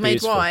really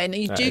well-made Beautiful. wine,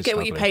 and you That do is get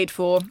what you lovely. paid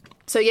for.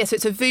 So yes,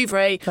 it's a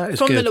Vouvray That is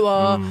from the good.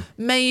 Loire,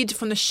 made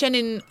from the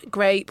Chenin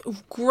grape.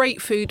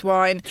 Great food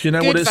wine. Do you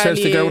know good what it says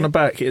to go value. on the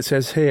back? It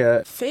says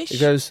here. Fish? It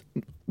goes,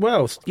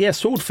 well, yeah,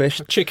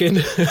 swordfish. Chicken.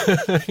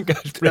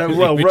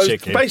 Well, roast,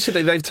 chicken.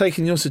 basically, they've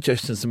taken your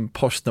suggestions and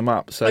poshed them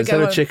up. So Okay, instead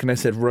well- of chicken, they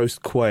said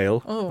roast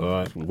quail. Oh,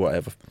 Right.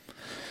 Whatever.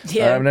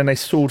 yeah. And then they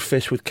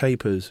swordfish with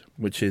capers,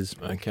 which is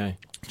Okay.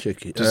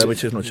 chicken. Does it-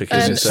 Which is not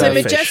chicken. Um, it's so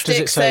fish. Majestic Does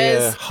it say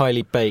says-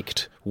 highly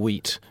baked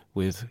wheat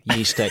with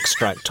yeast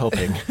extract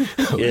topping,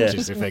 Yeah. which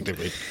is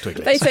effectively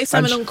Twiglets? They say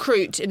salmon And- en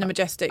croûte in the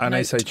Majestic. And they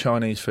note. say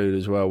Chinese food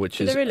as well, which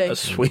Do is they really? a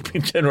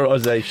sweeping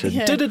generalisation.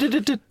 Yeah.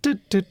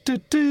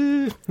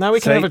 Du-du-du-du-du-du-du-du. Now we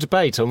can See, have a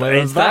debate on whether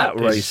is that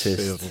is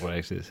racist? still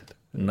racist.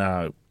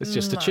 No. It's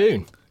just a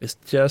tune. It's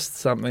just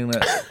something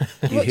that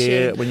you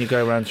hear when you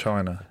go around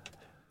China.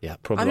 Yeah,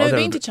 I've never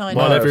been to China.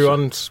 While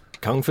everyone's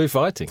kung fu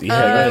fighting.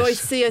 Yeah, I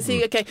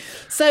see. Okay.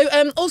 So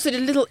also the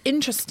little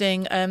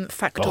interesting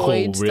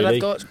factoid that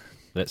I've got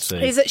Let's see.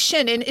 is that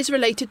Chenin is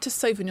related to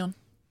Sauvignon.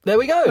 There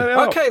we go.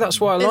 Oh. Okay,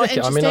 that's why I Isn't like it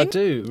it. I mean, I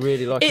interesting? do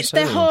really like It's it.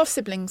 their half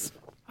siblings.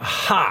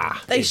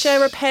 Aha! They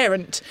share a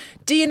parent.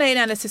 DNA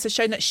analysis has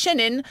shown that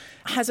Chenin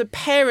has a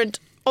parent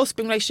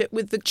offspring relationship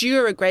with the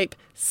Jura grape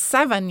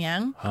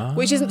Savagnin,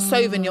 which isn't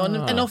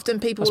Sauvignon, and often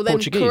people That's will then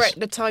Portuguese. correct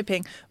the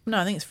typing. No,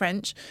 I think it's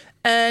French.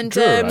 And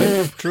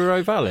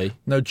Douro Valley.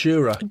 No,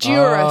 Jura.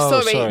 Jura, Oh,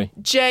 sorry, sorry.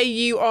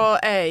 Jura.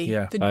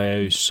 Yeah.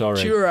 Oh,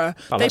 sorry. Jura.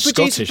 Oh, They that's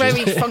produce Scottish, very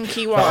isn't it?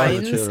 funky Oh,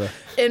 wines, Jura.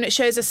 and it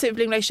shows a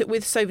sibling relationship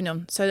with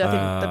Sauvignon. So I think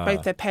that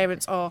both their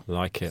parents are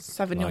Like it.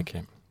 Sauvignon. Like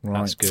it.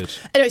 Right. That's good.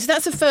 Anyway, so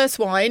that's the first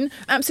wine.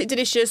 Absolutely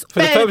delicious. For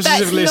the Ben, purposes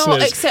that's of listeners,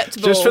 not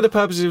acceptable. just for the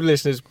purposes of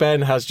listeners,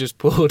 Ben has just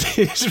poured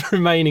his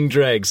remaining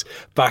dregs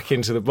back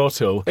into the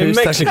bottle. In Who's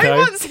taking Mexico, it? Who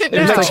wants it in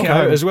now?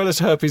 Mexico, as well as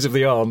herpes of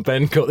the arm,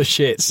 Ben got the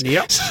shits.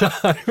 Yep. So,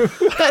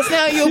 That's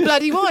now your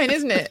bloody wine,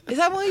 isn't it? Is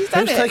that why he's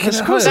done Who's it? taking it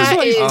Of course home? that's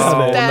what he's done.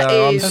 Oh, that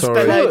no, I'm is sorry.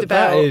 below the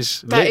belt. that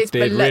is it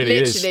really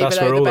is. literally That's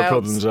below where all the belt.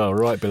 problems are,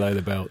 right below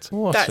the belt.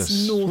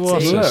 That's naughty.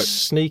 What a Look.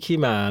 sneaky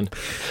man.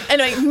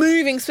 Anyway,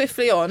 moving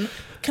swiftly on.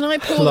 Can I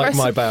pour the Like rest?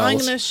 my I'm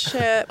bowels. going to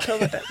share. Pour a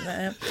bit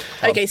there.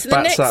 Okay, so the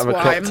Bats next out of a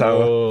wine. cocktail.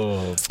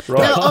 Oh, Right.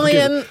 Now, I'll I'll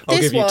give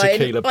this you wine,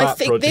 Tequila I Bat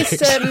think this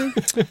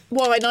Project.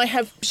 wine I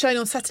have shown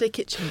on Saturday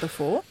Kitchen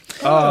before.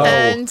 Oh.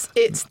 And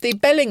it's the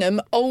Bellingham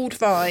Old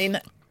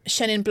Vine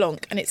Chenin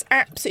Blanc, and it's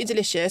absolutely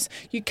delicious.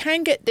 You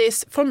can get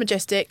this from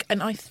Majestic,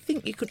 and I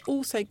think you could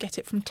also get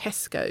it from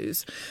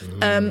Tesco's.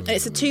 And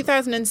it's a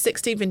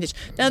 2016 vintage.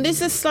 Now, this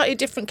is a slightly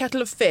different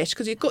kettle of fish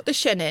because you've got the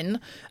Chenin,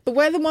 but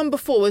where the one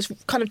before was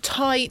kind of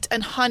tight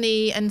and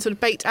honey and sort of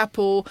baked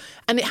apple,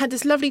 and it had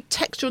this lovely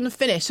texture on the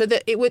finish, so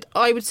that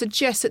I would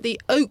suggest that the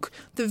oak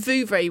the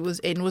Vouvray was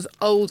in was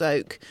old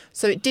oak,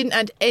 so it didn't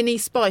add any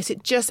spice.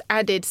 It just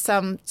added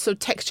some sort of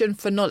texture and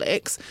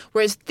phenolics,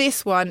 whereas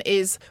this one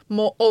is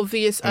more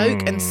obvious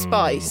oak and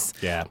spice.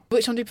 yeah.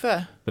 Which one do you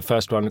prefer? The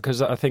first one,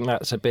 because I think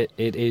that's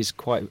it is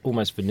quite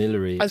almost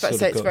vanilla-y. I was about to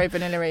say it's very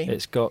vanilla-y.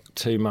 It's got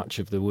too much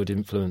of the wood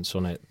influence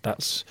on it.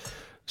 That's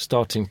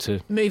starting to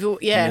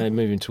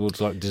moving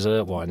towards like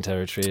dessert wine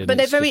territory. And But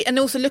they're it's very, just- and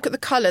also look at the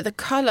colour. The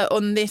colour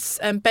on this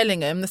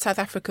Bellingham, the South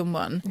African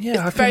one, Yeah, I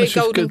it's think very this is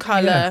golden good,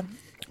 colour. yeah.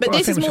 But Well, I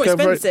this is think we more should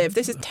go very- expensive.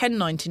 This is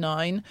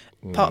 $10.99,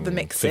 part of the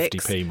mix 6.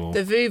 50p more.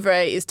 The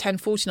Vouvray is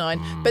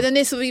 $10.49. But then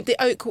this will be, the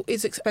oak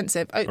is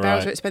expensive. Oak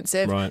barrels Right, are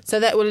expensive. right. So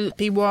that will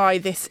be why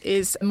this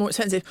is more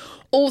expensive.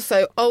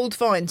 Also, old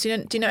vines. Do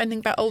you know anything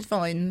about old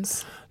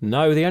vines?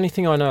 No, the only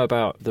thing I know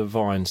about the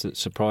vines that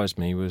surprised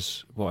me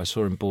was what I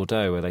saw in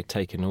Bordeaux, where they'd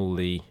taken all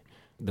the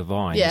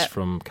vines Yeah.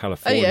 from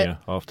California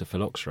after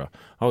phylloxera.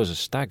 I was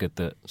staggered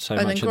that so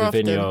And much then of the graft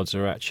them. vineyards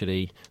are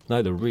actually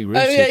they're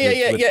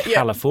rerouted with yeah.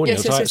 California.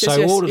 Yes, It's yes, like,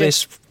 yes, so all of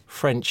yes. this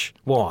French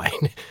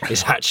wine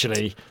is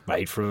actually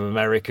made from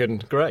American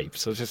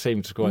grapes. It just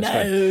seems quite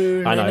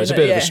strange. I know, it's a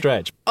bit of a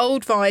stretch.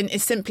 Old vine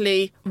is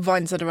simply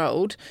vines that are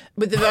old.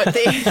 With the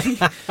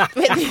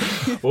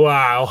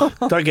Wow.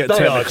 Don't get They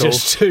are technical.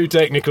 just too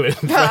technical in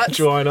French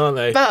wine, aren't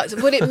they? But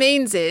what it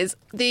means is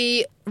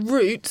the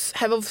roots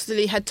have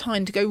obviously had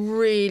time to go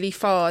really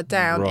far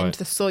down Right. into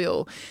the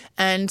soil.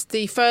 And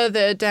the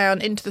further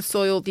down into the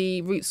soil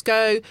the roots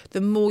go,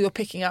 the more you're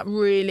picking up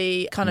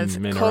really kind of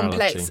Minerality.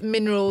 complex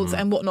minerals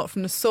and whatnot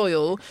from the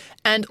soil.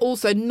 And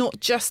also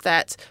not just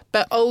that,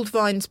 but old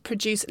vines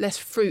produce less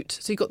fruit.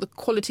 So you've got the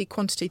quality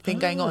quantity thing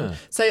going on.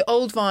 So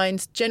old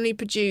vines generally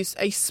produce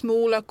a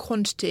smaller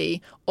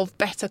quantity of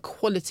better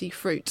quality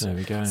fruit. There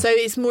we go. So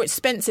it's more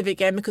expensive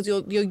again because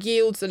your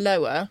yields are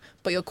lower,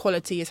 but your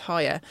quality is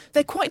higher.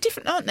 They're quite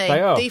different, aren't they? They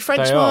are, The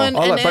French they are. one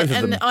I like both of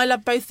and them. I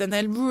love both of them.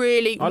 They're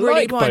really, I really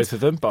like wines. both of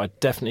them, but I'd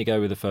definitely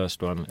go with the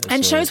first one. It's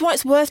And a- shows why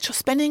it's worth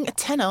spending a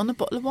tenner on a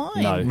bottle of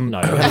wine.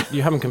 No,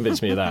 you haven't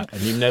convinced me of that,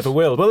 and you never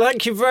will. Well,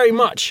 thank you very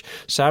much,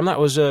 Sam. That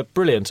was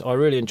brilliant. I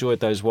really enjoyed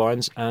those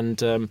wines,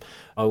 and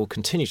I will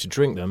continue to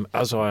drink them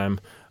as I am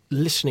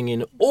listening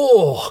in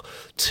awe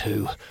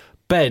to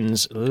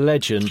Ben's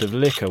Legend of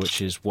Liquor,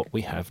 which is what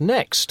we have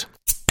next.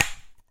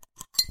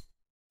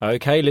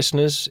 Okay,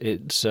 listeners,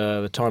 it's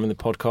the time in the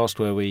podcast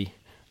where we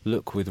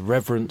look with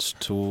reverence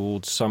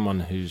towards someone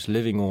who's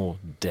living or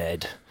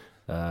dead,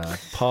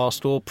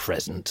 past or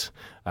present.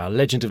 Our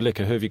Legend of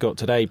Liquor, who have you got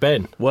today,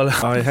 Ben? Well,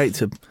 I hate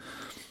to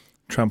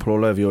trample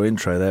all over your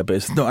intro there, but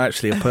it's not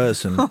actually a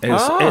person.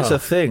 It's a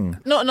thing.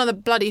 Not another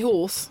bloody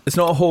horse. It's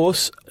not a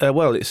horse.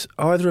 Well, it's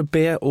either a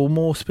beer or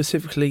more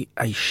specifically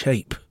a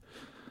shape.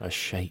 A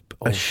shape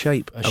A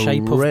shape. A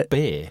shape of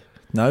beer.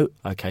 No.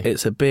 Okay.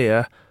 It's a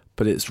beer,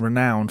 but it's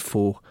renowned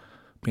for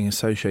being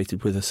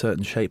associated with a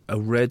certain shape, a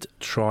red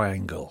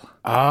triangle.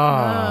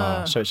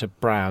 So it's a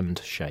brand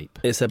shape.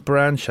 It's a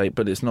brand shape,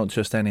 but it's not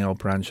just any old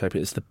brand shape.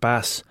 It's the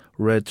Bass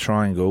Red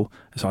Triangle.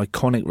 It's an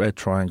iconic red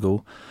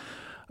triangle,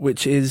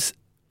 which is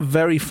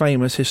very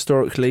famous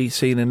historically,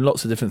 seen in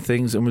lots of different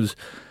things, and was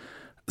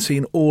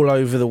seen all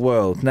over the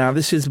world. Now,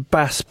 this is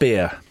Bass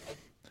beer,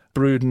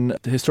 brewed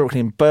historically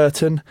in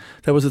Burton.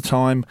 There was a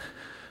time,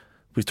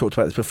 we've talked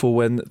about this before,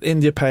 when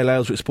India Pale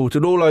Ales were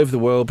exported all over the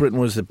world. Britain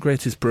was the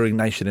greatest brewing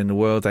nation in the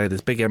world. They had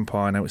this big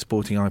empire and they were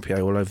exporting IPA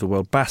all over the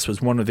world. Bass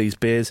was one of these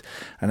beers,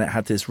 and it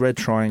had this red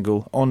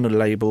triangle on the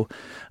label.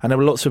 And there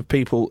were lots of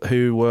people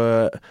who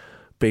were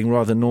being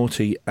rather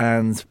naughty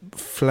and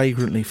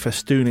flagrantly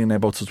festooning their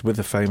bottles with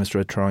the famous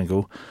red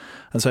triangle.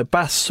 And so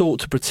Bass sought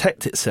to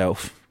protect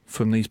itself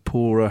from these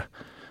poorer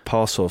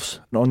pass-offs.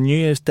 On New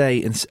Year's Day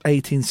in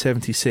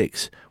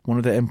 1876, one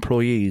of their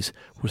employees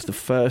was the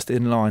first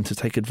in line to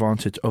take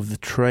advantage of the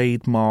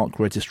Trademark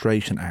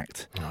Registration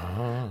Act.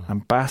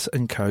 And Bass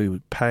 & Co.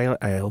 Pale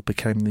Ale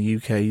became the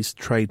UK's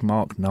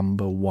trademark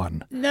number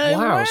 1. No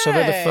Wow, way. so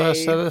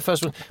they're the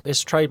first one.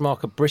 This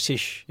trademark a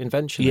British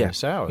invention. Yeah.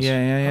 It's ours.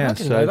 Yeah. I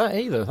didn't know that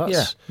either.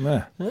 That's,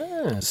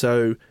 Yeah.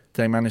 So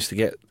they managed to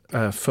get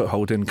a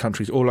foothold in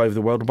countries all over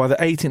the world. By the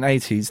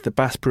 1880s, the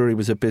Bass Brewery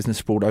was a business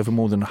sprawled over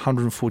more than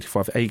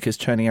 145 acres,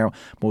 churning out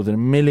more than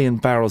 1 million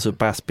barrels of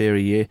Bass beer a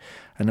year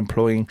and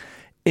employing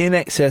in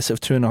excess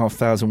of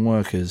 2,500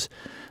 workers.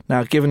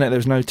 Now, given that there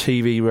was no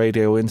TV,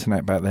 radio or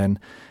internet back then,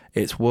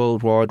 its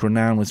worldwide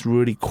renown was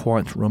really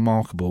quite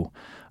remarkable.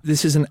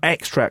 This is an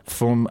extract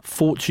from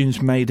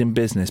Fortunes Made in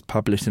Business,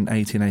 published in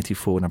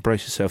 1884. Now,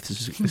 brace yourself,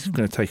 this is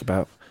going to take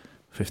about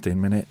 15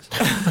 minutes.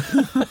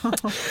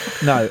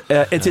 No,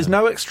 it is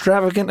no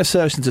extravagant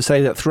assertion to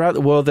say that throughout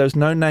the world there is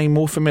no name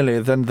more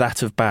familiar than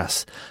that of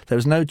Bass. There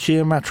is no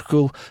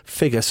geometrical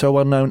figure so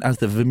well known as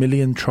the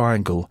Vermilion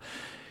Triangle.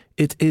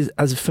 It is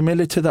as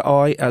familiar to the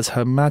eye as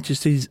Her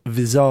Majesty's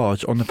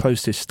visage on the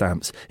postage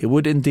stamps. It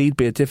would indeed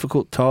be a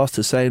difficult task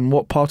to say in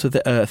what part of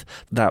the earth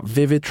that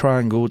vivid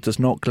triangle does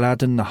not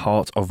gladden the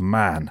heart of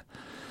man.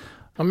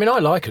 I mean, I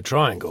like a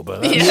triangle,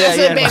 but Yeah, that's,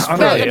 that's a bit I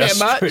know, spread, that's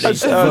isn't it, pretty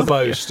much?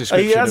 verbose description.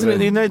 He hasn't,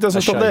 of it doesn't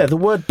a stop shape. there. The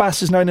word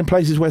Bass is known in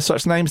places where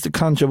such names to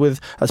conjure with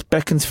as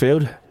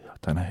Beaconsfield. I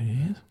don't know who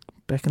he is.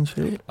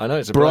 Beaconsfield? I know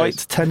it's a Bright,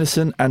 place.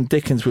 Tennyson and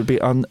Dickens would be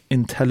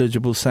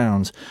unintelligible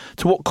sounds.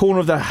 To what corner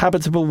of the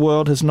habitable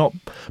world has not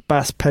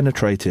Bass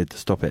penetrated?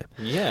 Stop it.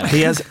 Yeah.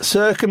 He has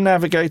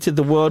circumnavigated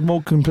the world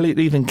more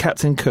completely than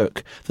Captain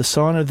Cook. The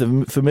sign of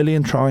the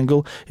Vermilion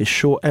Triangle is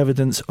sure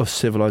evidence of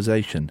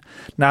civilization.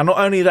 Now, not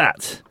only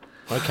that,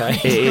 Okay.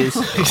 it is...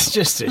 It's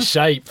just a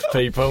shape,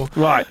 people.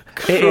 Right.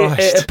 It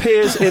Christ.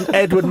 appears in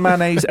Edward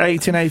Manet's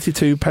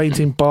 1882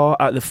 painting Bar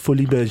at the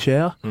Folies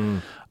Bergère.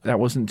 That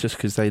wasn't just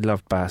because they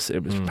loved Bass.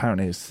 It was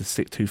apparently it's to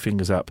stick two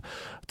fingers up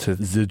to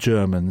the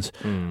Germans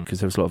because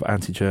there was a lot of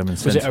anti-German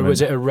sentiment.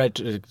 Was it a red?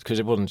 Because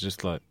it wasn't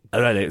just like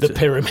It's the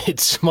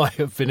pyramids might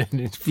have been an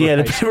inspiration.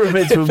 Yeah, the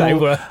pyramids were They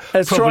more... were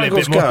as probably a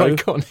bit triangles more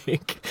go...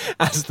 iconic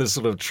as the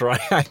sort of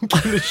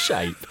triangular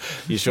shape.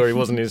 You sure he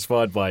wasn't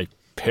inspired by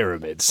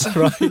pyramids,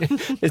 right?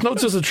 It's not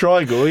just a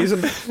triangle.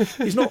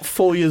 He's not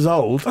 4 years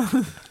old.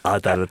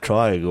 I'd had a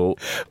triangle.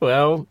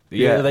 Well,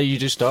 Yeah. you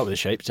just start with the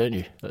shapes, don't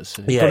you? That's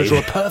Yeah, got to draw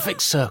yeah. a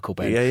perfect circle,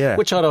 Ben. Yeah.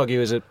 Which I'd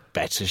argue is a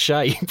better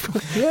shape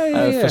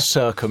Yeah. for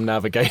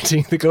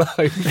circumnavigating the globe,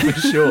 for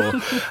sure.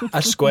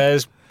 A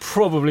square's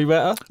probably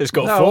better. It's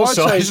got four I'd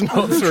say sides,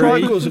 not three.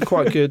 Triangles are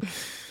quite good.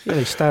 Yeah,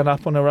 they stand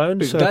up on their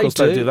own. Circles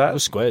don't do that. Well,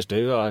 squares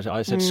do.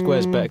 I said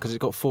squares better because it's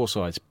got four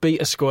sides.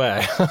 Beat a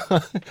square.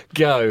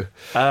 Go.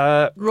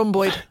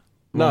 Rhomboid.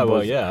 No,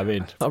 well, yeah, I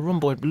mean, a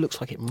rhomboid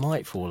looks like it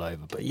might fall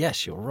over, but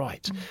yes, you're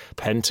right.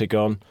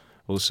 Pentagon,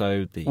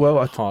 also the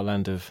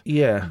heartland of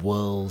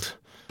world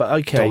But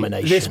okay,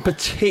 domination. this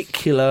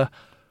particular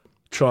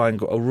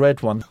triangle, a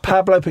red one,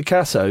 Pablo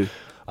Picasso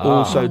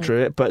also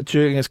drew it, but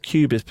during his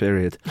Cubist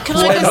period. Can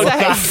I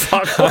just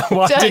say?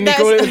 Why didn't he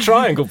call it the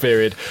triangle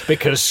period?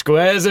 Because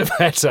squares are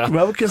better.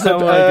 Well, because Oh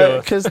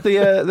my God.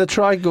 the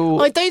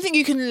triangle... I don't think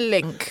you can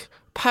link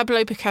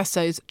Pablo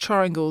Picasso's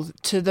triangles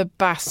to the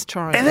Bass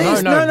triangle. It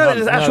is. No,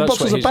 there's actual that's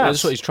bottles what of Bass.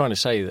 That's what he's trying to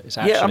say. That it's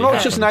actually Yeah, I'm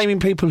not just happened. naming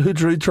people who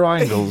drew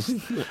triangles.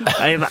 But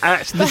how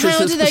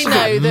do they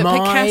know that My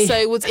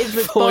Picasso was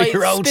influenced by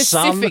 4-year-old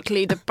son.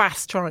 specifically the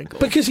Bass triangle?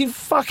 Because he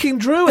fucking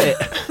drew it.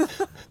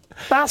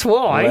 That's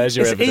why. Where's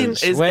your It's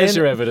evidence? it's Where's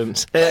your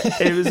evidence?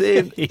 It was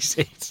in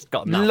He's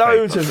got nothing.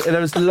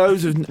 there was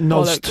loads of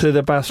nods to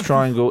the Bass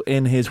triangle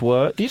in his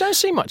work. You don't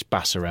see much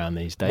Bass around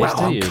these days, Well,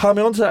 do I'm you?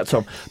 coming on to that,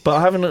 Tom. But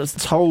I haven't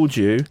told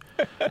you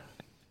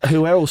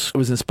who else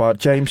was inspired.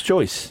 James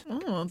Joyce.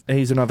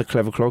 He's another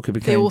clever clog who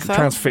became author.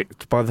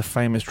 transfixed by the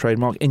famous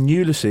trademark in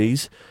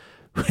Ulysses,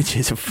 which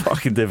is a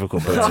fucking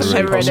difficult book I've to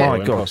never read. read Oh it.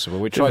 my God. Impossible.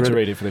 We tried to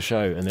read it for the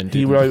show and then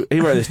He didn't. wrote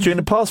this. During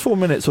the past 4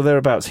 minutes or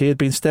thereabouts, he had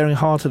been staring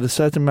hard at a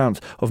certain amount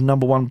of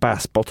number one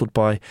Bass bottled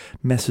by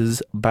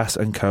Messrs. Bass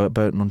 & Co. at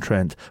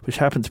Burton-on-Trent, which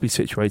happened to be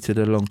situated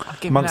give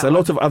amongst him a that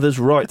lot of others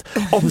right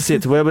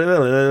opposite to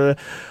where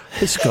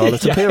his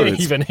scarlet Yeah, appearance.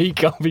 even he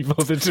can't be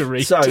bothered to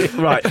read. So,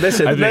 right,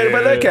 listen,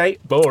 okay.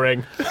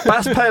 Boring.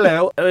 Bass Pale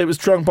Ale, it was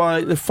drunk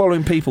by the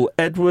following people: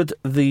 Edward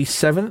the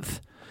Seventh,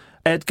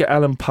 Edgar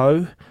Allan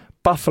Poe,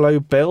 Buffalo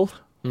Bill,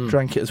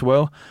 drank it as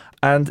well,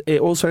 and it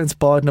also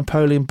inspired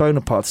Napoleon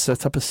Bonaparte to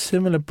set up a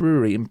similar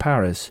brewery in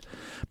Paris.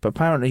 But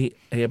apparently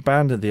he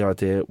abandoned the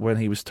idea when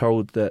he was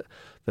told that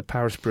the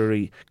Paris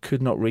brewery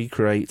could not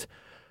recreate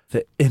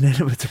the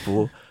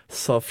inimitable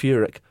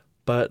sulphuric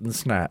Burton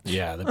Snatch.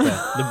 Yeah,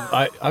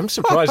 I'm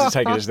surprised it's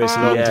taken us this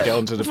long to get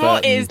onto the Burton.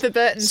 What is the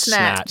Burton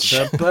Snatch?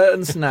 The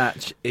Burton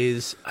Snatch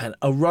is an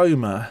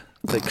aroma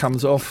that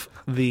comes off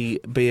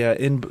the beer,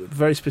 in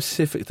very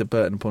specific to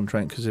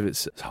Burton-upon-Trent because of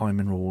its high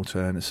mineral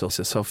water, and it's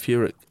also a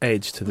sulphuric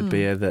edge to the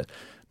beer that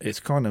it's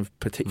kind of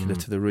particular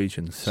to the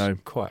region. So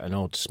it's quite an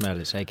odd smell.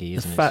 It's eggy,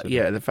 isn't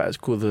it? The fact it's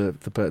called the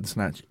Burton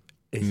Snatch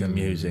is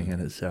amusing in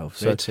itself.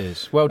 So, it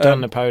is. Well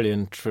done,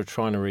 Napoleon, for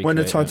trying to recreate when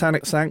the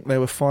Titanic sank, there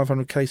were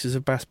 500 cases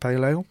of Bass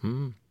Pale Ale.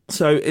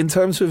 So in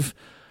terms of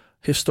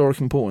historic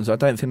importance, I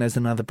don't think there's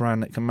another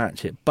brand that can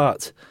match it.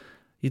 But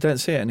you don't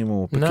see it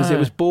anymore because it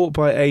was bought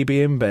by AB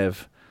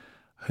InBev,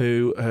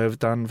 who have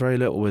done very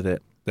little with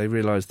it. They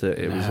realised that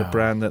it was a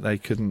brand that they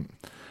couldn't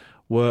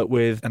work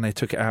with, and they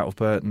took it out of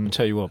Burton. I'll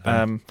tell you what,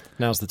 Ben,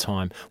 now's the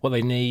time. What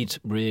they need,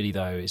 really,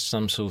 though, is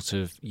some sort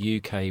of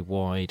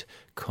UK-wide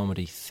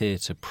comedy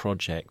theatre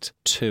project.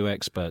 2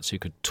 experts who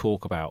could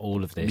talk about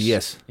all of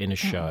this in a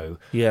show,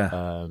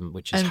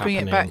 which is and bring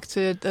happening. it back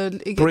to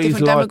the Breathe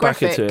different life demographic.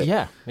 back into it.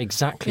 Yeah,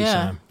 exactly,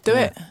 Sam. Do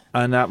it.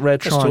 And that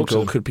red Let's talk to triangle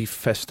them. could be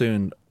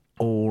festooned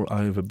all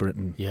over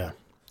Britain. Yeah.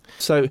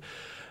 So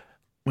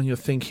when you're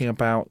thinking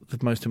about the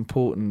most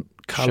important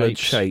coloured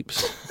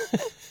shapes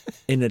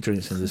in the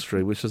drinks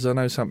industry, which is, I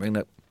know, something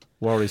that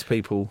worries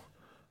people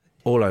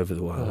all over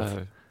the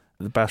world,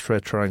 the Bass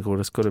Red Triangle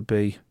has got to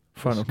be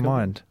front of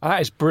mind.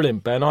 That is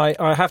brilliant, Ben.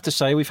 I have to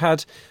say, we've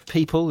had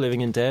people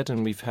living in dead,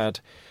 and we've had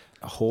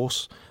a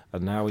horse,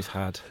 and now we've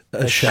had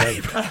a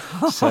shape.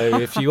 So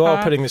if you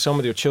are putting this on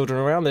with your children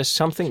around, there's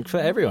something for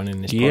everyone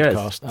in this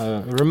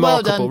podcast. Remarkable,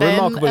 well done, Ben.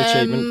 remarkable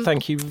achievement.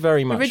 Thank you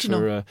very much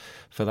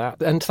for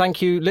that. And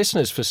thank you,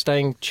 listeners, for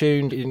staying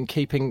tuned in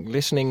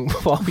listening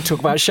while we talk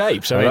about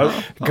shapes. I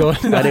mean,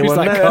 God knows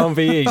that can't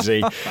be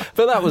easy.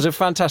 But that was a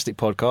fantastic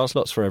podcast.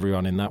 Lots for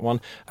everyone in that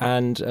one.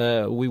 And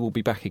we will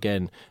be back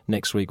again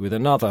next week with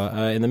another.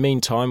 In the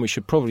meantime, we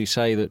should probably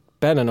say that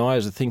Ben and I,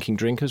 as the Thinking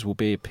Drinkers, will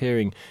be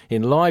appearing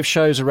in live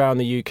shows around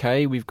the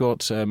UK. We've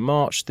got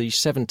March the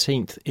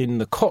 17th in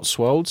the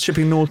Cotswolds.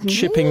 Chipping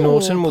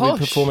Norton. We'll be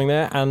performing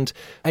there. And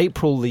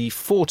April the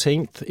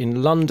 14th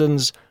in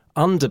London's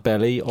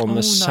Underbelly on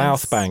the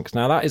South Bank.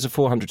 Now, that is a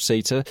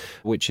 400-seater,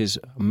 which is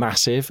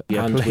massive,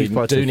 and we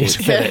do need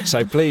to fill it.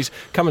 So please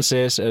come and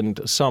see us and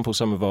sample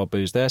some of our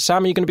booze there.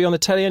 Sam, are you going to be on the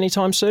telly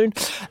anytime soon?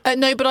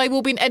 No, but I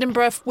will be in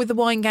Edinburgh with the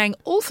Wine Gang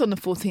also on the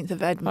 14th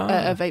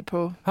of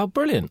April. Oh,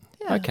 brilliant.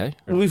 Yeah. Okay.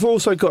 We've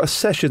also got a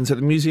sessions at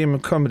the Museum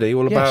of Comedy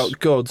all about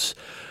gods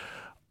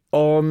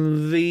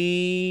on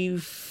the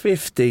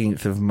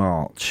 15th of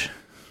March.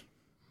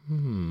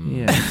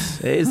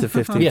 Yes, it is the 15th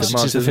of March. Yes,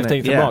 it's the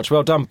 15th of March.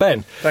 Well done,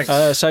 Ben.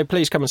 Thanks. So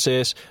please come and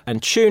see us,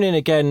 and tune in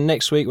again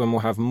next week when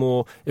we'll have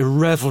more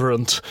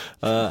irreverent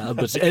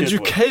but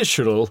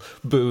educational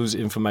booze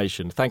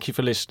information. Thank you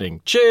for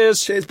listening.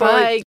 Cheers. Cheers,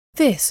 bye.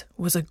 This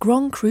was a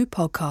Grand Cru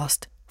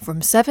podcast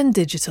from 7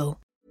 Digital.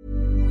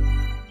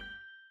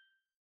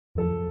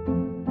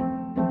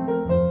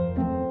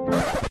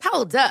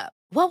 Hold up.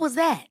 What was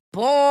that?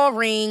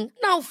 Boring.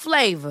 No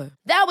flavor.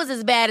 That was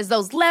as bad as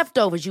those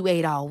leftovers you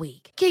ate all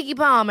week. Keke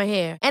Palmer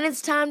here, and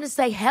it's time to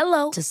say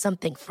hello to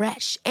something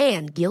fresh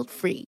and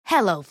guilt-free.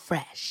 Hello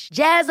Fresh.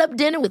 Jazz up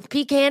dinner with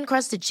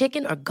pecan-crusted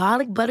chicken or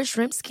garlic butter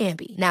shrimp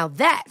scampi. Now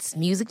that's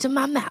music to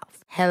my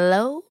mouth.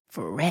 Hello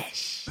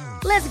Fresh.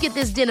 Let's get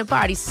this dinner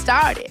party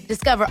started.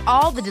 Discover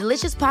all the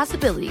delicious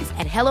possibilities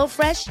at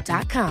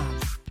HelloFresh.com.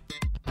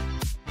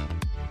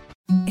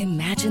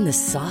 Imagine the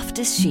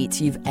softest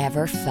sheets you've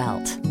ever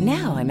felt.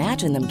 Now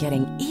imagine them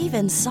getting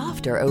even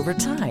softer over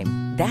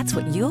time. That's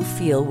what you'll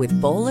feel with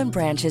Boll &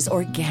 Branch's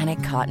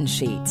organic cotton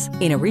sheets.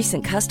 In a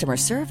recent customer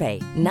survey,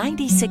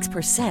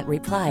 96%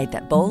 replied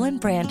that Boll &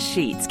 Branch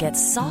sheets get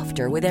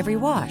softer with every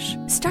wash.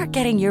 Start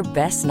getting your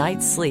best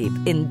night's sleep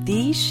in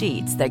these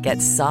sheets that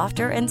get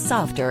softer and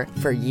softer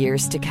for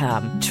years to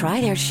come.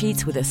 Try their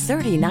sheets with a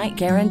 30-night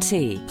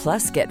guarantee.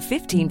 Plus, get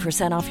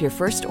 15% off your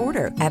first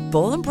order at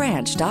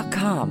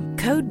bollandbranch.com.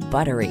 Code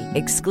BUTTERY.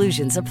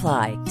 Exclusions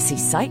apply. See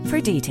site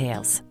for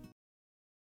details.